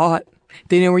what you bought.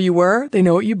 They know where you were. They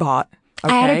know what you bought.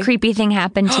 Okay? I had a creepy thing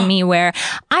happen to me where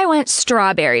I went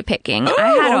strawberry picking. I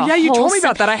had Oh, a yeah, you told me wholesome-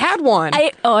 about that. I had one.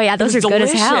 Oh yeah, those are was good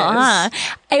as hell, delicious. huh?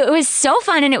 It was so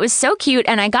fun and it was so cute.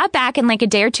 And I got back and like a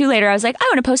day or two later, I was like, I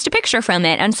want to post a picture from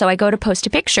it. And so I go to post a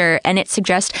picture and it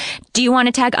suggests, do you want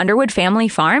to tag Underwood Family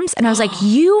Farms? And I was like,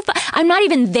 I'm not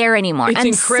even there anymore. It's I'm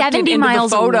encrypted 70 into the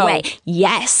miles photo. away.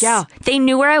 Yes. Yeah. They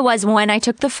knew where I was when I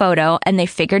took the photo and they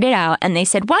figured it out and they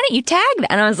said, why don't you tag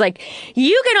that? And I was like,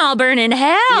 you can all burn in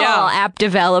hell, Yeah. app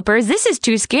developers. This is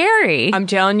too scary. I'm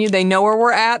telling you, they know where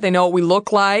we're at. They know what we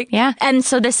look like. Yeah. And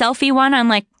so the selfie one, I'm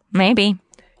like, maybe.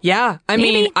 Yeah. I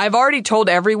mean, Maybe. I've already told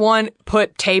everyone,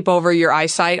 put tape over your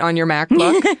eyesight on your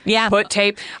MacBook. Yeah. Put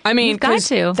tape. I mean, You've got 'cause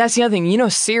to. that's the other thing. You know,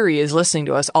 Siri is listening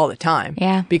to us all the time.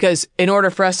 Yeah. Because in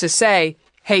order for us to say,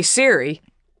 hey, Siri,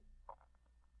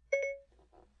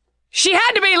 she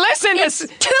had to be listening It's to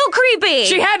too creepy.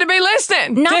 She had to be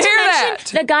listening Not to to hear mention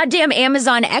that. the goddamn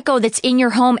Amazon Echo that's in your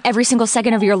home every single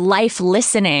second of your life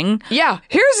listening. Yeah,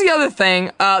 here's the other thing.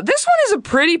 This one is a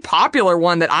pretty popular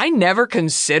one that I never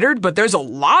considered, but there's a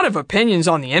lot of opinions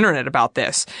on the internet about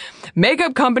this.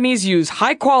 Makeup companies use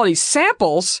high-quality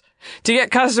samples to get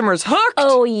customers hooked.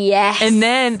 Oh, yes. And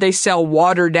then they sell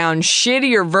watered down,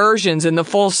 shittier versions in the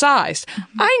full size.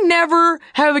 I never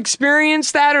have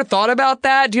experienced that or thought about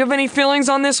that. Do you have any feelings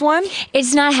on this one?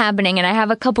 It's not happening, and I have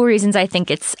a couple reasons I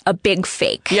think it's a big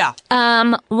fake. Yeah.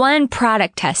 One,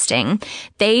 product testing.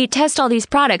 They test all these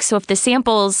products, so if the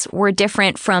samples were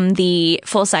different from the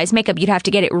full-size makeup, you'd have to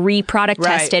get it re-product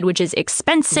Right. tested, which is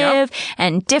expensive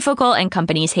and difficult, and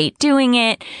companies hate doing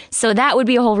it. So that would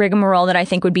be a whole rigmarole that I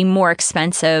think would be more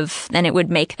expensive than it would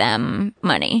make them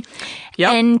money.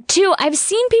 Yep. And two, I've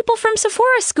seen people from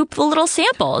Sephora scoop the little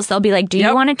samples. They'll be like, do you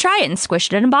Yep. want to try it? And squish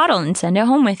it in a bottle and send it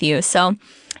home with you. So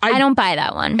I don't buy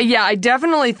that one. Yeah, I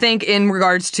definitely think in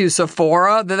regards to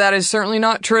Sephora that is certainly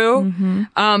not true.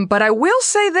 Mm-hmm. But I will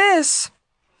say this.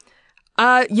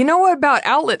 You know what about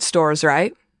outlet stores,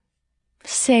 right?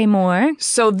 Say more.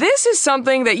 So this is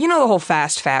something that, you know, the whole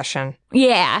fast fashion.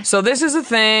 Yeah. So this is a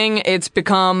thing. It's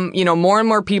become, you know, more and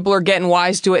more people are getting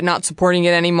wise to it, not supporting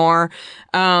it anymore.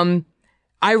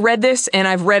 I read this and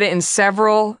I've read it in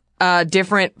several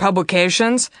different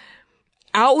publications.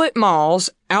 Outlet malls,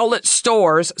 outlet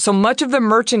stores, so much of the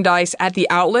merchandise at the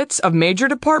outlets of major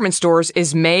department stores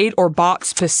is made or bought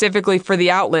specifically for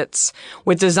the outlets,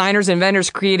 with designers and vendors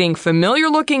creating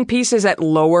familiar-looking pieces at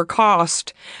lower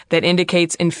cost that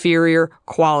indicates inferior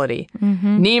quality.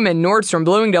 Neiman, Nordstrom,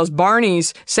 Bloomingdale's,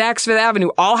 Barney's, Saks Fifth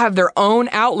Avenue all have their own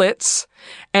outlets,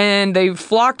 and they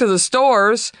flock to the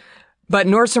stores, but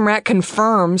Nordstrom Rack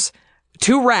confirms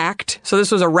to Racked, so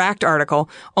this was a Racked article,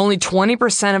 only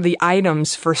 20% of the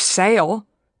items for sale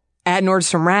at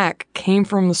Nordstrom Rack came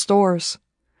from the stores.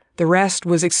 The rest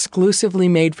was exclusively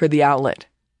made for the outlet.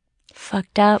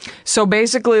 Fucked up. So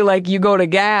basically, like, you go to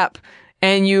Gap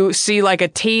and you see like a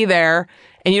tee there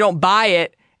and you don't buy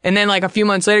it, and then like a few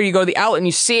months later you go to the outlet and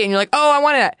you see it and you're like, oh, I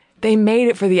want it. They made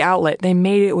it for the outlet. They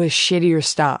made it with shittier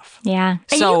stuff. Yeah.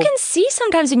 And So- you can see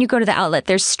sometimes when you go to the outlet,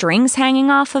 there's strings hanging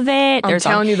off of it. I'm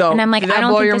telling you though, And I'm like, did that I don't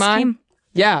blow think your this mind? came.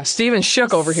 Yeah, Steven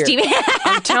shook over here. Steven-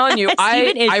 I'm telling you,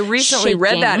 Steven is I recently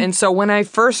read that, shaking. and so when I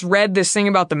first read this thing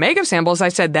about the makeup samples, I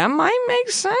said that might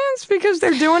make sense because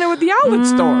they're doing it with the outlet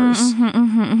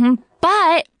stores.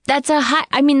 But that's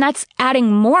that's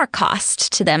adding more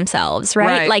cost to themselves, right?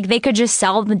 Right. Like they could just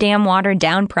sell the damn watered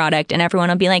down product and everyone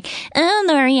will be like, oh,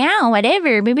 L'Oreal,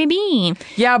 whatever, BBB.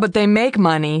 Yeah, but they make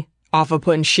money off of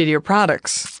putting shittier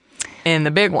products in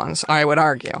the big ones, I would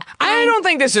argue. I don't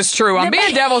think this is true. I'm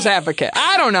being devil's advocate.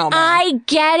 I don't know, man. I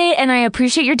get it, and I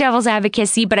appreciate your devil's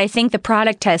advocacy, but I think the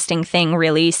product testing thing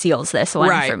really seals this one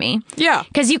Right. for me. Yeah.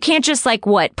 Because you can't just,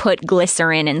 put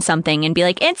glycerin in something and be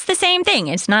like, it's the same thing.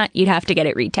 It's not. You'd have to get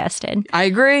it retested. I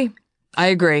agree.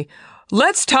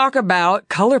 let's talk about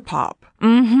ColourPop.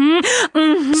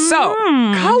 So,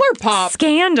 ColourPop.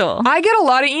 Scandal. I get a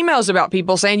lot of emails about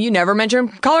people saying you never mention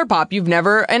ColourPop. You've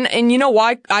never, and you know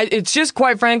why? It's just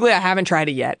quite frankly, I haven't tried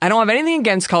it yet. I don't have anything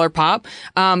against ColourPop.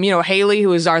 Haley,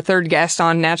 who is our third guest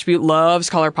on Natch Butte, loves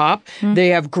ColourPop. They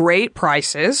have great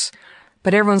prices,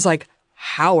 but everyone's like,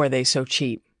 how are they so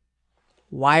cheap?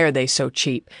 Why are they so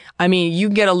cheap? I mean, you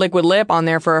can get a liquid lip on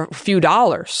there for a few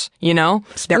dollars, you know?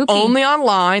 They're only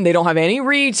online. They don't have any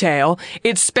retail.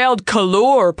 It's spelled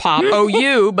ColourPop,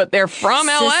 O-U, but they're from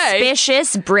L.A.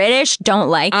 Suspicious, British, don't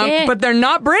like it. But they're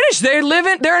not British. They're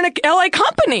an L.A.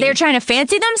 company. They're trying to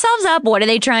fancy themselves up. What are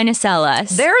they trying to sell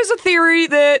us? There is a theory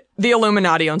that the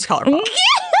Illuminati owns ColourPop.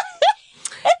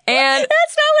 And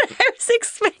that's not what I was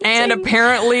expecting. And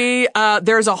apparently,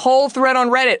 there's a whole thread on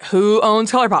Reddit. Who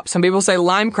owns ColourPop? Some people say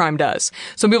Lime Crime does.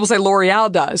 Some people say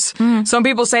L'Oreal does. Some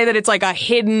people say that it's like a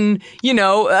hidden, they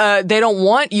don't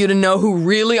want you to know who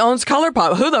really owns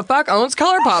ColourPop. Who the fuck owns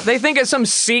ColourPop? They think it's some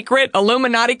secret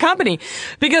Illuminati company.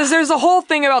 Because there's a whole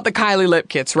thing about the Kylie lip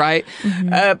kits, right?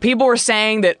 People were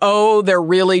saying that, they're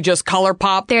really just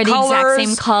ColourPop They're the exact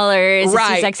same colors. Right. It's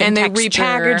the exact same and they texture.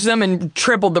 repackaged them and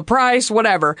tripled the price,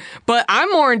 whatever. But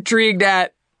I'm more intrigued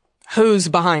at who's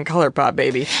behind ColourPop,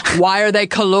 baby. Why are they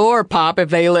ColourPop if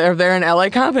they're an LA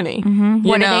company?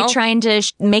 What are they trying to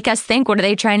make us think? What are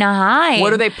they trying to hide?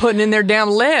 What are they putting in their damn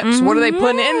lips? What are they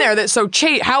putting in there that's so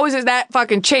cheap? How is it that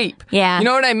fucking cheap? Yeah. You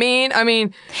know what I mean?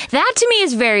 That to me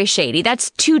is very shady.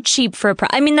 That's too cheap for a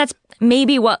that's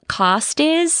maybe what cost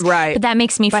is. Right. But that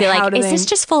makes me feel like, is this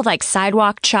just full of like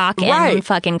sidewalk chalk and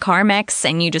fucking Carmex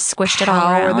and you just squished it all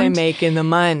around? How are they making the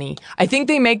money? I think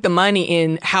they make the money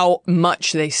in how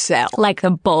much they sell. Like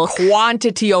the bulk.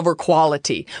 Quantity over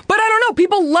quality. But I don't know.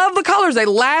 People love the colors. They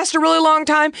last a really long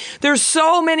time. There's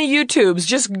so many YouTubes.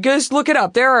 Just look it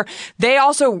up. They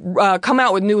also come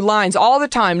out with new lines all the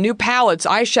time. New palettes,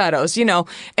 eyeshadows,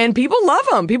 and people love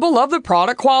them. People love the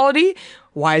product quality.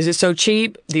 Why is it so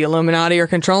cheap? The Illuminati are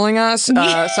controlling us.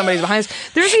 Somebody's behind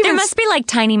us. There must be like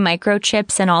tiny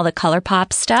microchips and all the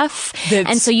ColourPop stuff.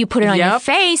 And so you put it on your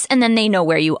face and then they know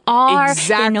where you are.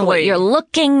 Exactly. They know what you're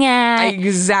looking at.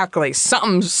 Exactly.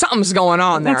 Something's going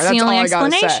on there. That's the only all I gotta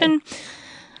explanation. say.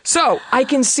 So I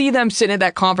can see them sitting at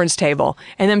that conference table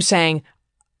and them saying,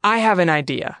 I have an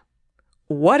idea.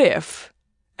 What if,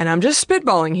 and I'm just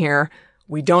spitballing here,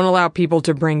 we don't allow people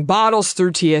to bring bottles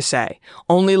through TSA,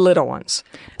 only little ones.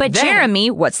 But then, Jeremy,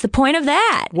 what's the point of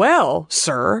that? Well,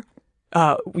 sir,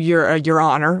 your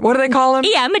honor, what do they call him?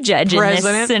 Yeah, I'm a judge President,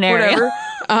 in this scenario.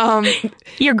 Whatever.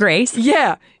 Your Grace.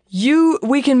 Yeah.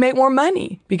 We can make more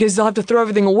money because they'll have to throw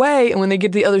everything away. And when they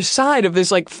get to the other side of this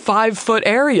 5-foot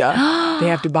area, they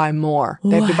have to buy more.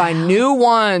 They have to buy new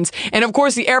ones. And of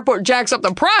course, the airport jacks up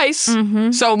the price.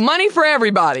 So money for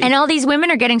everybody. And all these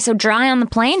women are getting so dry on the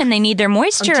plane and they need their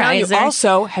moisturizer. I'm telling you,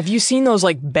 also, have you seen those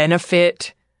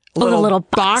benefit little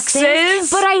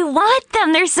boxes? But I want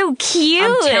them. They're so cute.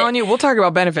 I'm telling you, we'll talk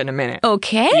about benefit in a minute.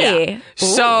 Okay. Yeah.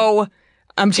 So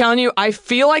I'm telling you, I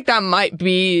feel like that might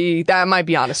be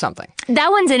onto something.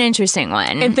 That one's an interesting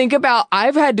one. And think about,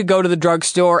 I've had to go to the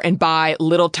drugstore and buy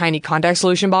little tiny contact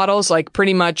solution bottles,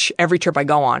 pretty much every trip I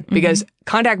go on, because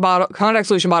contact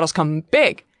solution bottles come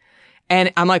big.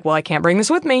 And I'm like, well, I can't bring this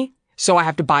with me. So I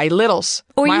have to buy littles.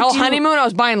 My whole honeymoon, I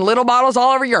was buying little bottles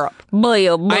all over Europe. Boy,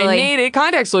 oh boy. I needed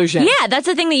contact solution. Yeah, that's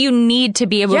the thing that you need to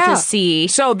be able to see.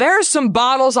 So there's some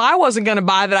bottles I wasn't going to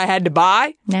buy that I had to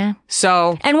buy. Yeah.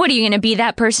 So. And what are you going to be,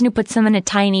 that person who puts them in a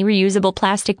tiny reusable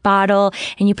plastic bottle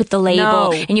and you put the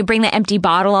label and you bring the empty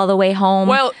bottle all the way home?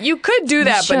 Well, you could do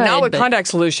that, but not with contact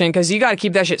solution because you got to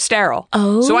keep that shit sterile.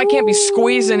 Oh. So I can't be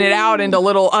squeezing it out into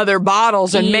little other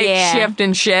bottles and makeshift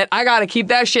and shit. I got to keep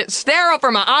that shit sterile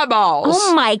for my eyeballs.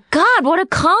 Oh my God, what a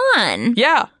con.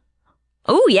 Yeah.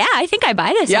 Oh, yeah, I think I buy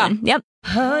this one. Yep.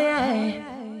 Oh,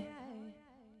 yeah.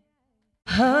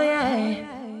 Oh,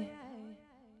 yeah.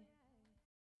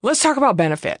 Let's talk about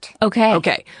benefit.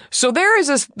 Okay. So there is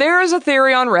a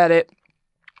theory on Reddit,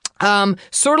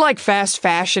 sort of like fast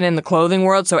fashion in the clothing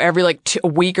world. So every a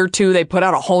week or two, they put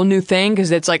out a whole new thing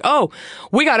because it's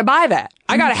we got to buy that.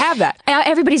 I got to have that.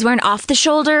 Everybody's wearing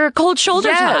off-the-shoulder, cold shoulder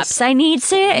tops. I need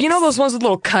 6. You know those ones with a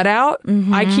little cutout?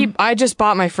 I just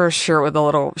bought my first shirt with a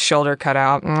little shoulder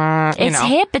cutout. It's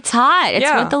hip. It's hot. It's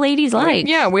what the ladies like.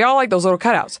 Yeah, we all like those little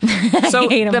cutouts. So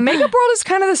the makeup world is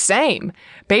kind of the same.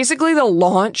 Basically, they'll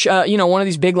launch, one of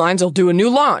these big lines, they'll do a new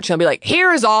launch. They'll be like,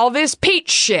 here's all this peach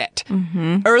shit.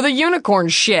 Or the unicorn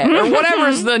shit. Or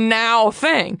whatever's the now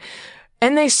thing.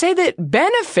 And they say that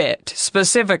Benefit,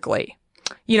 specifically,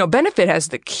 Benefit has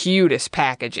the cutest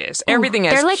packages. Everything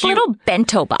has They're like cute, little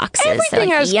bento boxes. everything They're,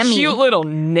 like, has yummy. cute little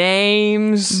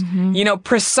names.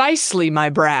 Precisely my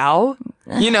brow.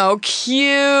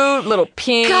 Cute little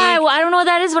pink. God, well, I don't know what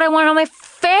that is, but I want it on my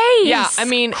face. Yeah, I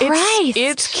mean, Christ.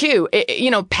 it's cute.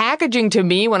 Packaging to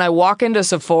me, when I walk into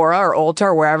Sephora or Ulta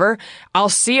or wherever, I'll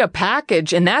see a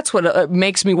package, and that's what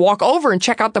makes me walk over and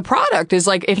check out the product. Is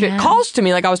like, if it calls to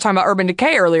me, like I was talking about Urban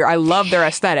Decay earlier, I love their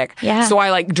aesthetic. Yeah. So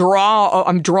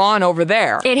I'm drawn over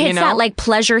there. It hits that like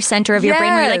pleasure center of your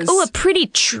brain where you're like, Yes. oh, a pretty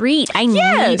treat. I need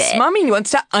Yes, it. Mommy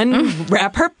wants to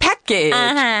unwrap her package.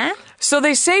 Uh-huh. So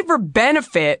they say for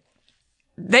Benefit,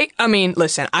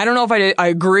 listen, I don't know if I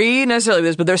agree necessarily with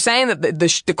this, but they're saying that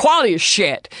the quality is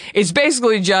shit. It's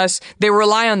basically just they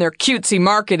rely on their cutesy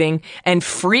marketing and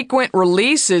frequent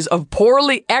releases of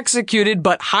poorly executed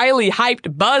but highly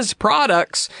hyped buzz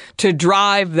products to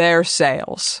drive their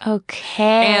sales.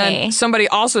 Okay. And somebody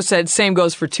also said same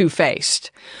goes for Too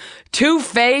Faced. Too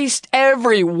Faced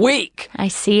every week. I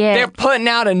see it. They're putting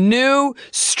out a new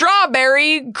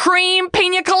strawberry cream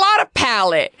pina colada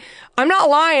palette. I'm not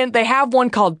lying. They have one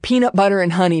called peanut butter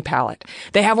and honey palette.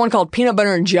 They have one called peanut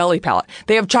butter and jelly palette.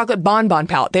 They have chocolate bonbon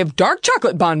palette. They have dark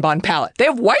chocolate bonbon palette. They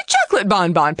have white chocolate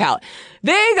bonbon palette.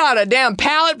 They got a damn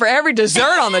palette for every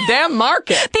dessert on the damn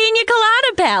market. Pina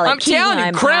colada palette. I'm telling you,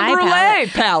 lime creme pie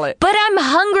brulee palette. But I'm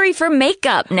hungry for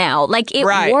makeup now. Like, it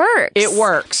works. It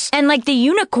works. And like the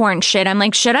unicorn shit, I'm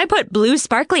like, should I put blue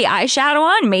sparkly eyeshadow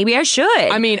on? Maybe I should.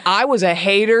 I mean, I was a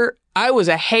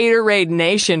hater-raid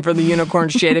nation for the unicorn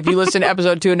shit if you listen to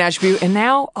episode 2 of Natch Beaut, and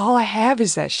now all I have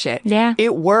is that shit. Yeah.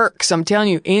 It works. I'm telling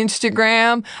you,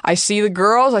 Instagram, I see the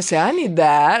girls, I say, I need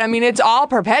that. I mean, it's all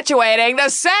perpetuating the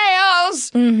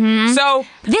sales. Mm-hmm. So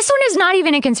This one is not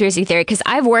even a conspiracy theory because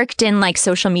I've worked in like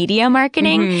social media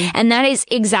marketing, and that is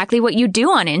exactly what you do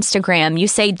on Instagram. You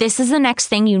say, this is the next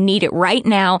thing, you need it right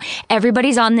now.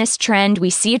 Everybody's on this trend. We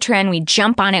see a trend, we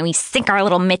jump on it, we sink our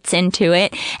little mitts into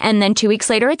it, and then 2 weeks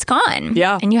later it's gone.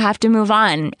 Yeah. And you have to move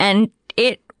on. And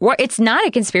it's not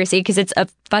a conspiracy because it's a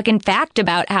fucking fact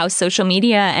about how social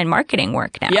media and marketing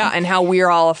work now. yeah, and how we are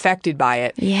all affected by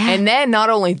it. Yeah. And then not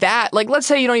only that, like let's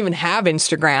say you don't even have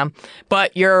Instagram,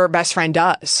 but your best friend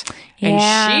does. And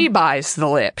Yeah. she buys the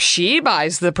lip. She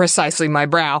buys the Precisely My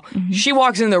Brow. She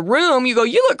walks in the room, you go,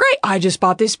 you look great. I just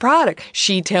bought this product.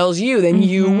 She tells you, then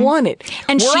you want it.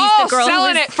 And we're she's all the girl who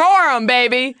selling was- it for them,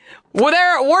 baby.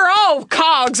 We're all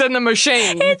cogs in the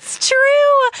machine. It's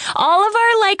true. All of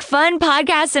our like fun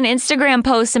podcasts and Instagram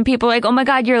posts and people are like, oh my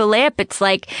God, your lip. It's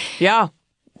like, Yeah,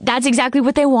 that's exactly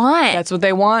what they want. that's what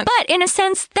they want. But in a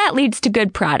sense, that leads to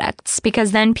good products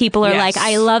because then people are Yes. like,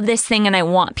 I love this thing and I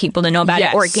want people to know about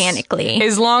Yes. it organically.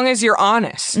 As long as you're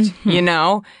honest, you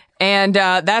know? And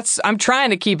I'm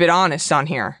trying to keep it honest on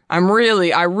here. I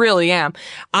really am.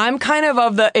 I'm kind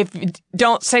of the, if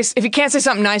you can't say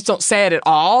something nice, don't say it at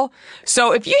all.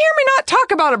 So if you hear me not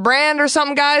talk about a brand or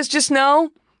something, guys, just know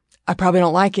I probably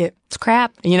don't like it. It's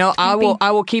crap. You know, I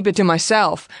will keep it to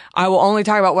myself. I will only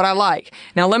talk about what I like.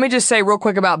 Now, let me just say real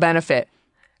quick about Benefit.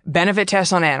 Benefit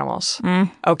tests on animals.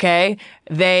 Okay?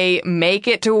 They make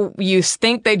it to, you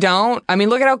think they don't. I mean,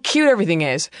 look at how cute everything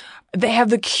is. They have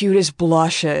the cutest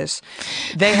blushes.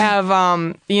 They have,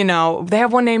 they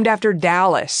have one named after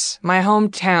Dallas, my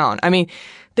hometown. I mean,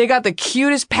 they got the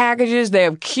cutest packages. They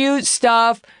have cute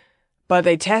stuff, but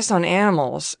they test on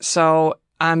animals. So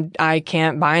I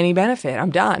can't buy any Benefit. I'm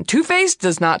done. Too Faced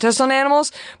does not test on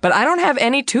animals, but I don't have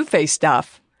any Too Faced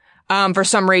stuff. For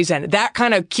some reason, that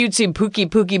kind of cutesy,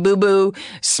 pooky, boo-boo,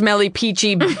 smelly,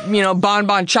 peachy,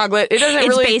 bonbon chocolate. It doesn't It's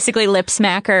really. basically lip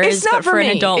smackers, It's not but for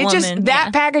me. an adult It woman. just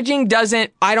that packaging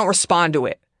doesn't. I don't respond to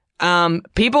it.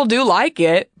 People do like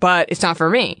it, but it's not for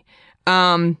me.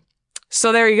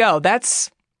 So there you go. That's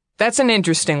an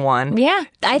interesting one. Yeah,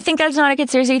 I think that's not a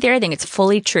conspiracy theory. I think it's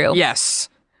fully true. Yes.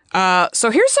 So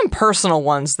here's some personal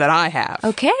ones that I have.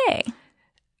 Okay.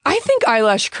 I think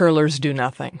eyelash curlers do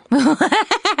nothing.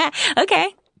 Okay.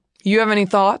 You have any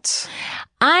thoughts?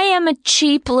 I am a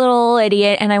cheap little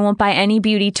idiot and I won't buy any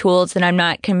beauty tools that I'm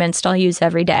not convinced I'll use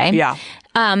every day. Yeah.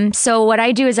 So what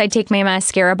I do is I take my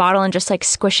mascara bottle and just like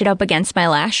squish it up against my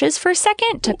lashes for a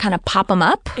second to kind of pop them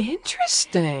up.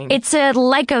 Interesting. It's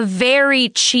like a very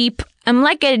cheap. I'm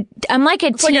like a It's like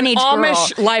an teenage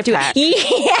Amish girl. life hack.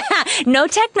 Yeah, no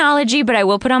technology, but I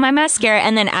will put on my mascara,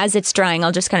 and then as it's drying,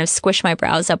 I'll just kind of squish my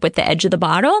brows up with the edge of the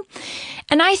bottle,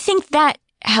 and I think that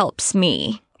helps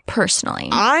me personally.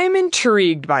 I'm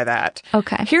intrigued by that.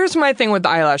 Okay. Here's my thing with the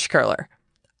eyelash curler.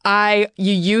 You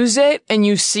use it and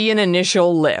you see an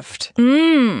initial lift.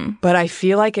 But I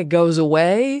feel like it goes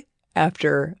away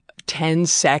after 10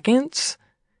 seconds.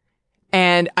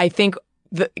 And I think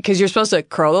because you're supposed to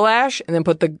curl the lash and then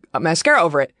put the mascara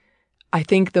over it. I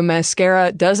think the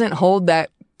mascara doesn't hold that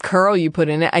curl you put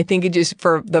in it. I think it just,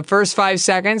 for the first 5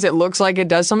 seconds, it looks like it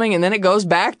does something, and then it goes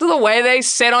back to the way they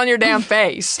sit on your damn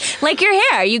face. Like your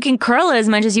hair. You can curl it as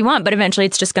much as you want, but eventually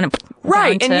it's just going to...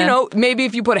 Right. And, you know, maybe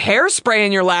if you put hairspray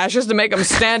in your lashes to make them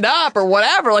stand up or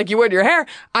whatever, like you would your hair,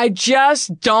 I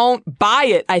just don't buy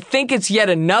it. I think it's yet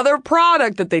another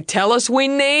product that they tell us we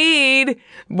need,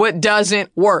 what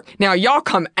doesn't work. Now, y'all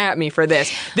come at me for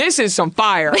this. This is some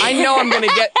fire. I know I'm going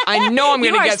to get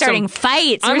starting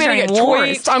fights. I'm going to get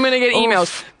tweets. I'm going to get emails.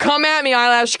 Oof. Come at me,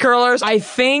 eyelash curlers. I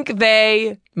think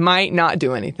they might not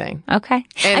do anything. Okay.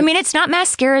 I mean, it's not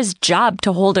mascara's job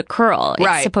to hold a curl.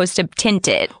 It's supposed to tint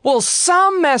it. Well,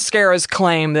 some mascaras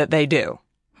claim that they do.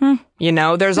 You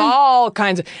know, there's all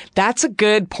kinds of... That's a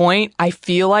good point. I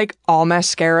feel like all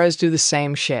mascaras do the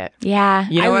same shit. Yeah,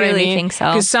 you know I really mean? think so.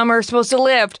 Because some are supposed to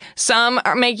lift. Some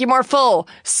make you more full.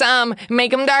 Some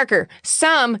make them darker.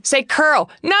 Some say curl.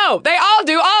 No, they all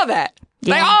do all that.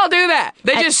 Yeah. They all do that.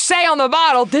 They just say on the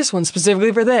bottle, this one's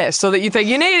specifically for this, so that you think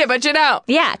you need it, but you don't.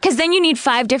 Yeah, because then you need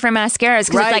 5 different mascaras. Because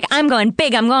it's like, I'm going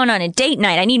big. I'm going on a date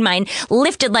night. I need mine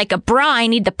lifted like a bra. I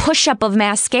need the push-up of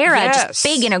mascara, just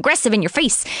big and aggressive in your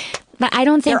face. But I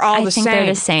don't think they're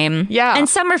the same. Yeah. And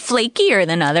some are flakier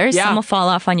than others. Yeah. Some will fall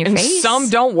off on your face. Some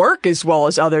don't work as well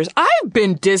as others. I've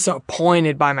been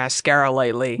disappointed by mascara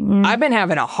lately. I've been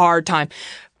having a hard time.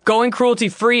 Going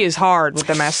cruelty-free is hard with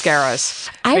the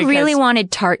mascaras. I really wanted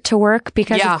Tarte to work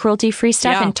because of cruelty-free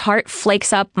stuff, and Tarte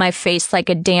flakes up my face like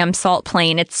a damn salt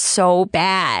plane. It's so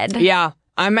bad. Yeah.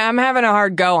 I'm having a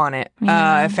hard go on it.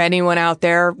 If anyone out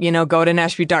there, you know, go to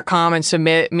nashview.com and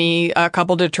submit me a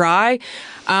couple to try.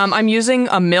 I'm using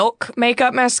a Milk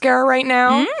makeup mascara right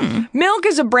now. Milk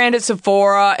is a brand at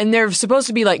Sephora, and they're supposed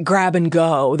to be like grab and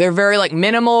go. They're very like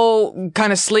minimal,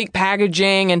 kind of sleek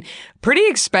packaging and pretty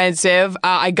expensive.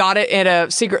 I got it at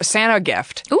a Secret Santa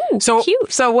gift. Ooh, so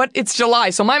cute. So it's July.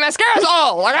 So my mascara's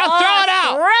all. I gotta throw it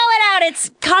out. Throw it out.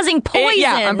 It's causing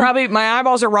poison. My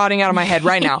eyeballs are rotting out of my head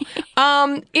right now.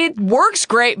 It works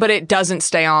great, but it doesn't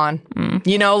stay on.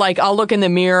 You know, like I'll look in the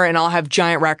mirror and I'll have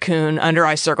giant raccoon under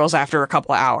eye circles after a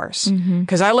couple of hours.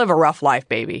 Because I live a rough life,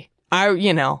 baby. I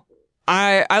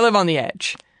live on the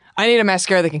edge. I need a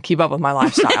mascara that can keep up with my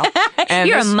lifestyle. And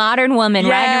You're a modern woman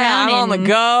riding around I'm on the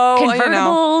go.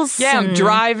 Convertibles. You know. Yeah, I'm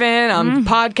driving. I'm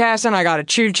podcasting. I got a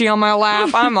choo-choo on my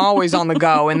lap. I'm always on the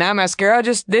go. And that mascara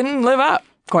just didn't live up,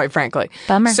 quite frankly.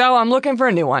 Bummer. So I'm looking for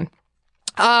a new one.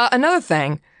 Another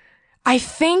thing, I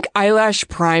think eyelash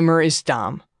primer is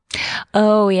dumb.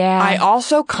 Oh, yeah. I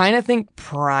also kind of think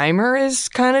primer is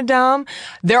kind of dumb.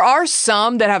 There are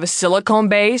some that have a silicone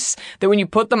base that when you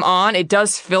put them on, it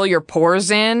does fill your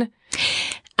pores in.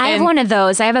 I have one of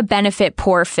those. I have a Benefit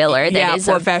pore filler that is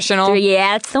professional.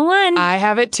 Yeah, it's the one. I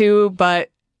have it too, but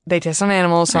they test on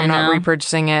animals, so I'm not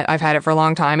repurchasing it. I've had it for a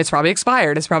long time. It's probably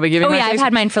expired. It's probably giving I've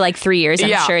had mine for like 3 years. I'm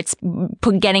sure it's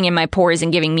getting in my pores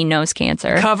and giving me nose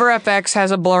cancer. Cover FX has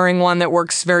a blurring one that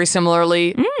works very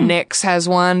similarly. NYX has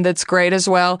one that's great as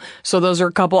well. So those are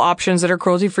a couple options that are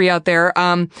cruelty-free out there.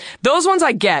 Those ones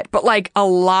I get, but like a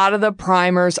lot of the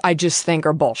primers I just think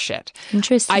are bullshit.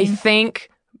 Interesting. I think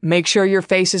make sure your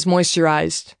face is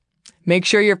moisturized. Make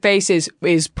sure your face is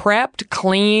prepped,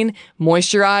 clean,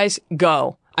 moisturized,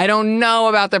 go. I don't know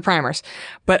about the primers,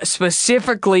 but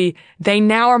specifically, they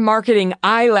now are marketing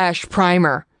eyelash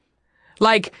primer.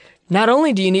 Like, not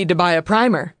only do you need to buy a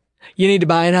primer, you need to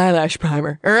buy an eyelash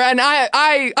primer or an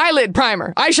eyelid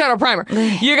primer, eyeshadow primer.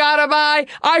 You gotta buy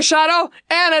eyeshadow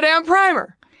and a damn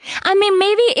primer. I mean,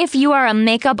 maybe if you are a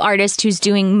makeup artist who's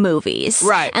doing movies.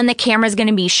 Right. And the camera's going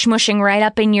to be smushing right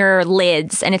up in your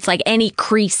lids, and it's like any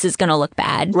crease is going to look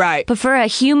bad. Right. But for a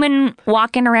human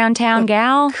walking around town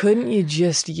gal. Couldn't you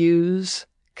just use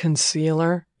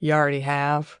concealer? You already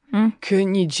have.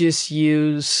 Couldn't you just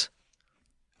use,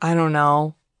 I don't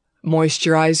know,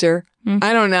 moisturizer?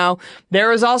 I don't know. There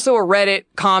was also a Reddit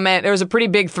comment. There was a pretty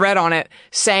big thread on it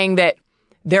saying that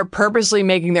they're purposely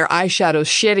making their eyeshadows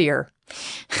shittier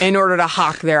in order to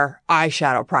hawk their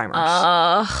eyeshadow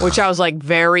primers, which I was like,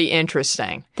 very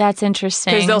interesting. That's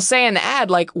interesting. Because they'll say in the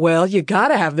ad, like, well, you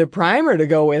gotta have the primer to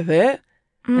go with it.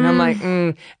 And I'm like,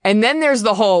 And then there's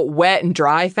the whole wet and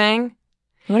dry thing.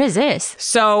 What is this?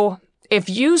 So if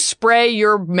you spray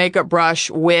your makeup brush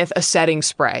with a setting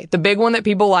spray, the big one that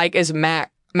people like is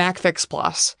MAC Fix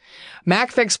Plus.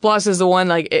 MAC Fix Plus is the one,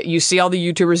 like, you see all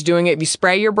the YouTubers doing it. If you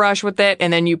spray your brush with it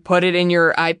and then you put it in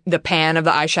the pan of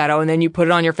the eyeshadow and then you put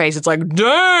it on your face, it's like,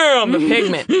 damn, the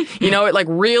pigment. You know, it like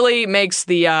really makes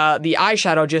the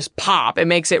eyeshadow just pop. It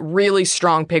makes it really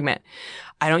strong pigment.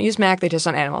 I don't use MAC. They test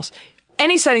on animals.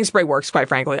 any setting spray works, quite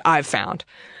frankly, I've found.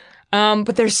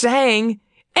 But they're saying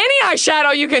any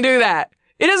eyeshadow, you can do that.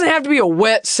 It doesn't have to be a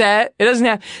wet set. There's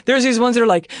these ones that are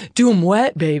like, do them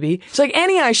wet, baby. It's like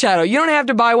any eyeshadow. You don't have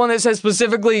to buy one that says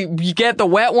specifically you get the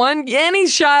wet one. Any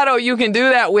shadow you can do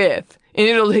that with, and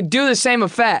it'll do the same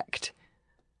effect.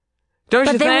 Don't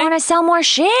you think? But they want to sell more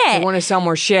shit. They want to sell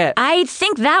more shit. I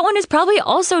think that one is probably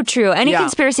also true. Any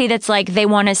conspiracy that's like they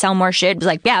want to sell more shit is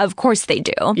like, yeah, of course they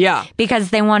do. Yeah. Because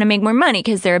they want to make more money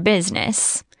because they're a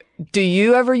business. Do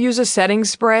you ever use a setting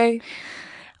spray?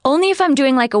 Only if I'm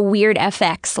doing like a weird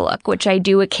FX look, which I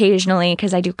do occasionally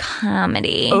because I do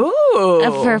comedy. Ooh.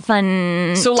 For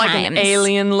fun So like times. an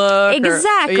alien look?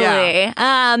 Exactly.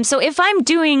 So if I'm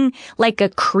doing like a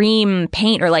cream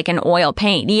paint or like an oil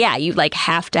paint, yeah, you like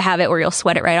have to have it or you'll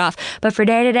sweat it right off. But for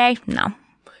day to day, no.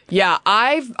 Yeah,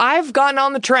 I've gotten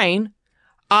on the train,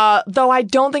 though I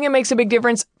don't think it makes a big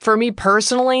difference. For me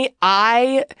personally,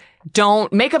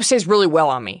 makeup stays really well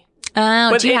on me.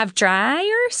 Oh, do you have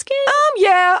drier skin?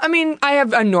 Yeah. I mean, I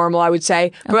have a normal, I would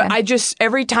say. But I just,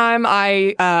 every time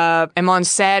I am on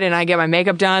set and I get my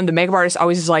makeup done, the makeup artist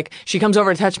always is like, she comes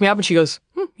over to touch me up and she goes,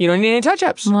 you don't need any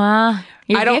touch-ups. Wow.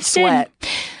 I don't sweat.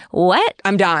 What?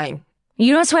 I'm dying.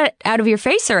 You don't sweat out of your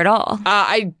face or at all?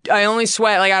 I only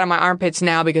sweat like out of my armpits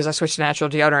now because I switched to natural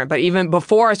deodorant. But even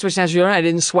before I switched to natural deodorant, I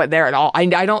didn't sweat there at all. I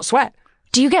don't sweat.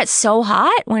 Do you get so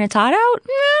hot when it's hot out? I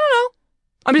don't know.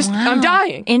 I'm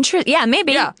dying. Yeah,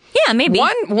 maybe. Yeah, maybe.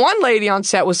 One lady on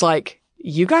set was like,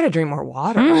 you got to drink more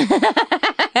water.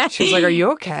 She was like, are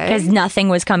you okay? Because nothing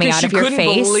was coming out of your face. She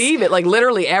couldn't believe it. Like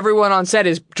literally everyone on set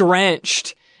is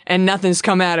drenched and nothing's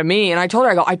come out of me. And I told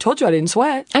her, I told you I didn't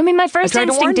sweat. I mean, my first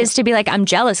instinct is to be like, I'm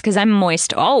jealous because I'm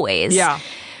moist always. Yeah.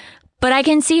 But I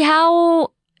can see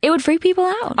how it would freak people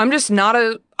out. I'm just not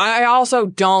I also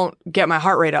don't get my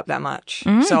heart rate up that much.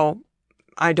 So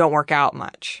I don't work out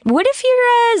much. What if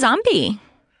you're a zombie?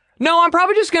 No, I'm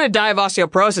probably just going to die of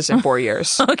osteoporosis in 4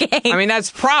 years. Okay. I mean,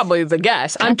 that's probably the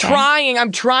guess. I'm trying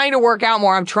to work out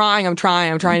more. I'm trying to.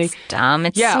 It's dumb.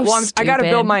 It's so stupid. I got to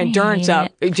build my endurance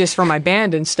up just for my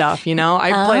band and stuff, you know? I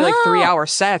play like 3-hour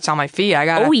sets on my feet. I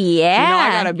got to. Oh, yeah. You know,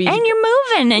 I got to be. And you're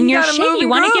moving and you're shit. You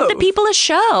want to give the people a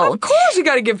show. Of course you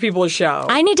got to give people a show.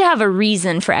 I need to have a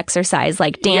reason for exercise,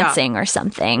 like dancing or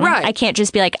something. Right. I can't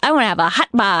just be like, I want to have a hot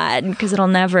bod because it'll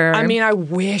never. I mean, I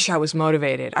wish I was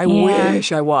motivated. I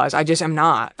wish I was. I just am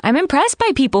not. I'm impressed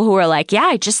by people who are like, yeah,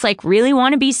 I just like really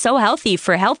want to be so healthy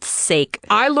for health's sake.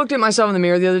 I looked at myself in the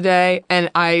mirror the other day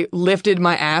and I lifted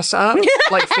my ass up,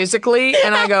 like physically,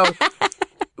 and I go,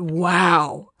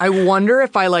 wow, I wonder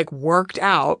if I like worked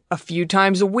out a few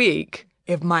times a week,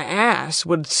 if my ass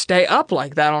would stay up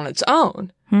like that on its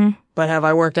own. But have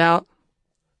I worked out?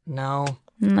 No.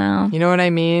 No. You know what I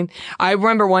mean? I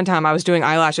remember one time I was doing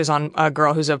eyelashes on a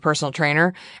girl who's a personal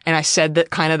trainer, and I said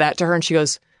that to her, and she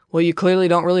goes, well, you clearly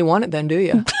don't really want it then, do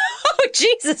you? Oh,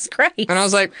 Jesus Christ. And I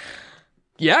was like,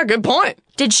 yeah, good point.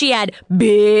 Did she add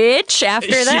bitch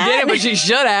after that? She didn't, but she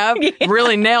should have.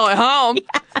 Really nail it home.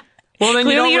 Well, then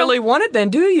Clearly you don't really want it then,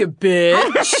 do you,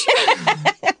 bitch?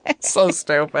 So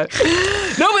stupid.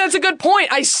 No, but that's a good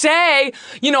point. I say,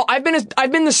 you know, I've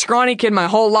been the scrawny kid my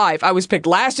whole life. I was picked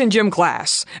last in gym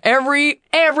class. Every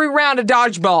round of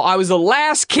dodgeball, I was the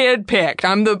last kid picked.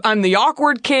 I'm the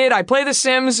awkward kid. I play The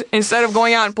Sims instead of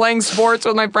going out and playing sports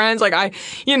with my friends. Like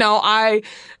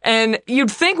and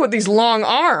you'd think with these long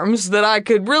arms that I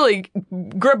could really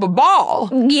grip a ball.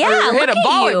 Yeah, or hit a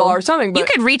volleyball or something. But you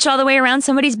could reach all the way around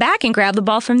somebody's back and grab the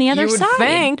ball from the other side. You would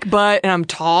think, and I'm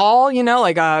tall, you know,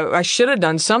 like I should have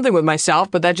done something with myself,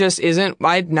 but that just isn't,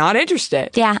 I'm not interested.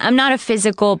 Yeah, I'm not a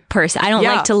physical person. I don't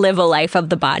like to live a life of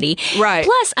the body. Right.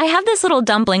 Plus, I have this little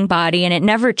dumpling body and it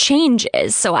never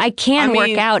changes, so I can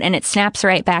work out and it snaps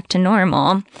right back to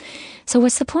normal. So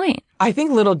what's the point? I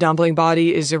think little dumpling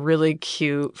body is a really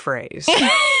cute phrase.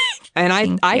 And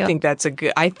I think that's a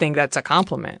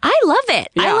compliment. I love it.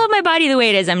 Yeah. I love my body the way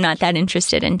it is. I'm not that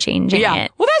interested in changing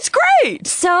it. Well, that's great.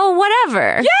 So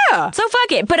whatever. Yeah. So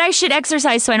fuck it. But I should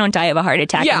exercise so I don't die of a heart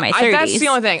attack in my 30s. That's the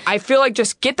only thing. I feel like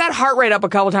just get that heart rate up a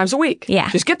couple times a week. Yeah.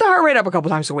 Just get the heart rate up a couple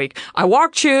times a week. I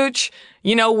walk Chooch.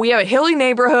 You know, we have a hilly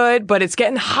neighborhood, but it's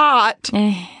getting hot.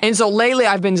 And so lately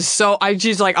I've been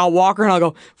she's like, I'll walk her and I'll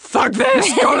go, fuck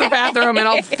this, go to the bathroom, and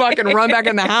I'll fucking run back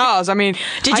in the house. I mean.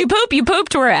 Did you poop? You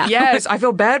pooped her out. Yes, I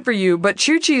feel bad for you, but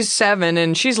Choochie's 7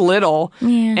 and she's little.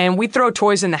 Yeah. And we throw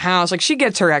toys in the house. Like, she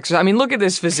gets her exercise. I mean, look at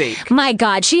this physique. My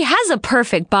God, she has a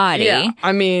perfect body. Yeah,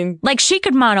 I mean. Like, she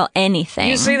could model anything.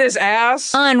 You see this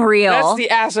ass? Unreal. That's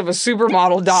the ass of a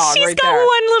supermodel dog. She's right got there.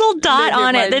 one little dot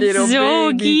on it. That's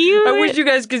so cute. I wish wish you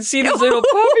guys could see this little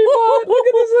puppy butt. Look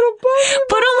at this little puppy butt.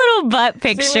 Put a little butt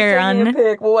picture on. A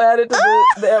pic. We'll add it to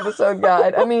the episode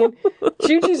guide. I mean,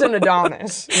 Chi-Chi's an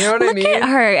Adonis. You know what I mean? Look at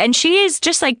her. And she is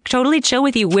just like totally chill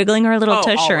with you, wiggling her little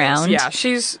tush always. around. Yeah,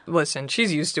 she's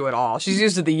used to it all. She's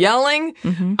used to the yelling.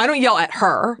 I don't yell at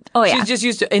her. Oh, yeah. She's just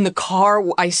used to, in the car,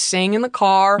 I sing in the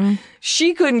car.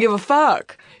 She couldn't give a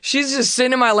fuck. She's just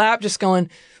sitting in my lap just going,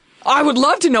 I would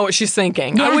love to know what she's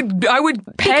thinking. Yeah. I would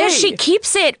pay. Because she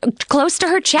keeps it close to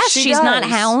her chest. She's not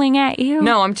howling at you.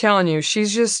 No, I'm telling you,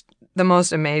 she's just the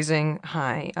most amazing.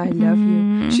 Hi, I love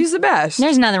you. She's the best.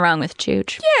 There's nothing wrong with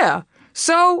Chooch. Yeah.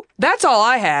 So that's all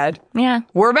I had. Yeah.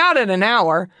 We're about at an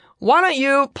hour. Why don't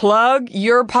you plug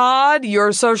your pod,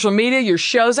 your social media, your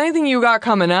shows, anything you got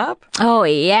coming up? Oh,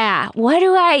 yeah.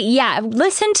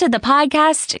 Listen to the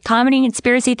podcast, Comedy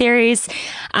Conspiracy Theories.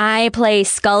 I play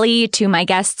Scully to my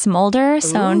guest's Mulder.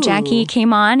 So Jackie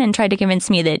came on and tried to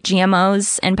convince me that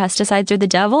GMOs and pesticides are the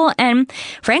devil. And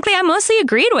frankly, I mostly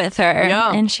agreed with her.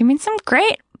 Yeah. And she made some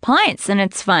great points, and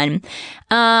it's fun.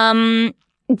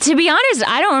 To be honest,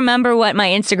 I don't remember what my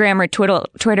Instagram or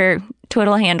Twitter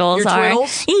handles Your are.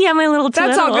 twiddles? Yeah, my little twiddle.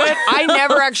 That's all good. I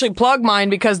never actually plug mine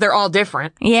because they're all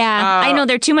different. Yeah, I know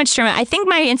they're too much to remember. I think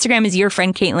my Instagram is your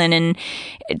friend Katelyn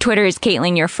and Twitter is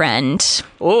Katelyn your friend.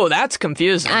 Oh, that's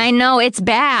confusing. I know, it's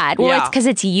bad. Well, Yeah. it's because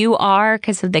it's UR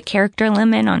because of the character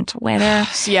limit on Twitter.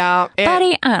 Yeah.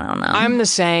 Buddy, I don't know. I'm the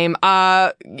same.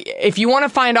 If you want to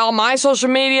find all my social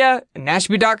media,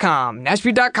 natchbutte.com,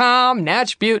 natchbutte.com,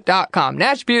 natchbutte.com,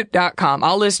 natchbutte.com.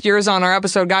 I'll list yours on our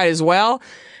episode guide as well.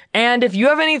 And if you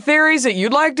have any theories that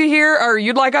you'd like to hear or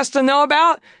you'd like us to know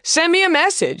about, send me a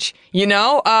message,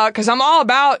 because I'm all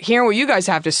about hearing what you guys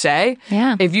have to say.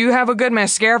 Yeah. If you have a good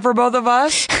mascara for both of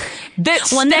us, that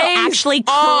One that'll stays actually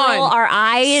curl on, our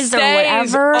eyes or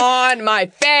stays whatever. on my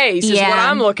face is what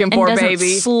I'm looking for, and doesn't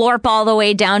baby. slurp all the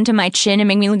way down to my chin and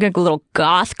make me look like a little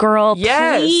goth girl.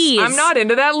 Yes. Please. I'm not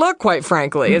into that look, quite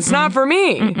frankly. It's not for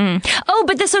me. Oh,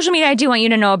 but the social media I do want you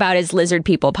to know about is Lizard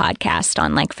People Podcast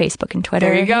on like Facebook and Twitter.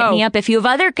 There you go. Hit me up if you have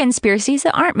other conspiracies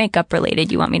that aren't makeup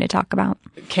related you want me to talk about.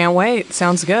 Can't wait.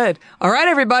 Sounds good. All right,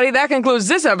 everybody. That concludes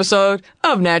this episode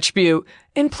of Natch Butte.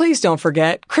 And please don't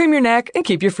forget, cream your neck and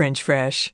keep your fringe fresh.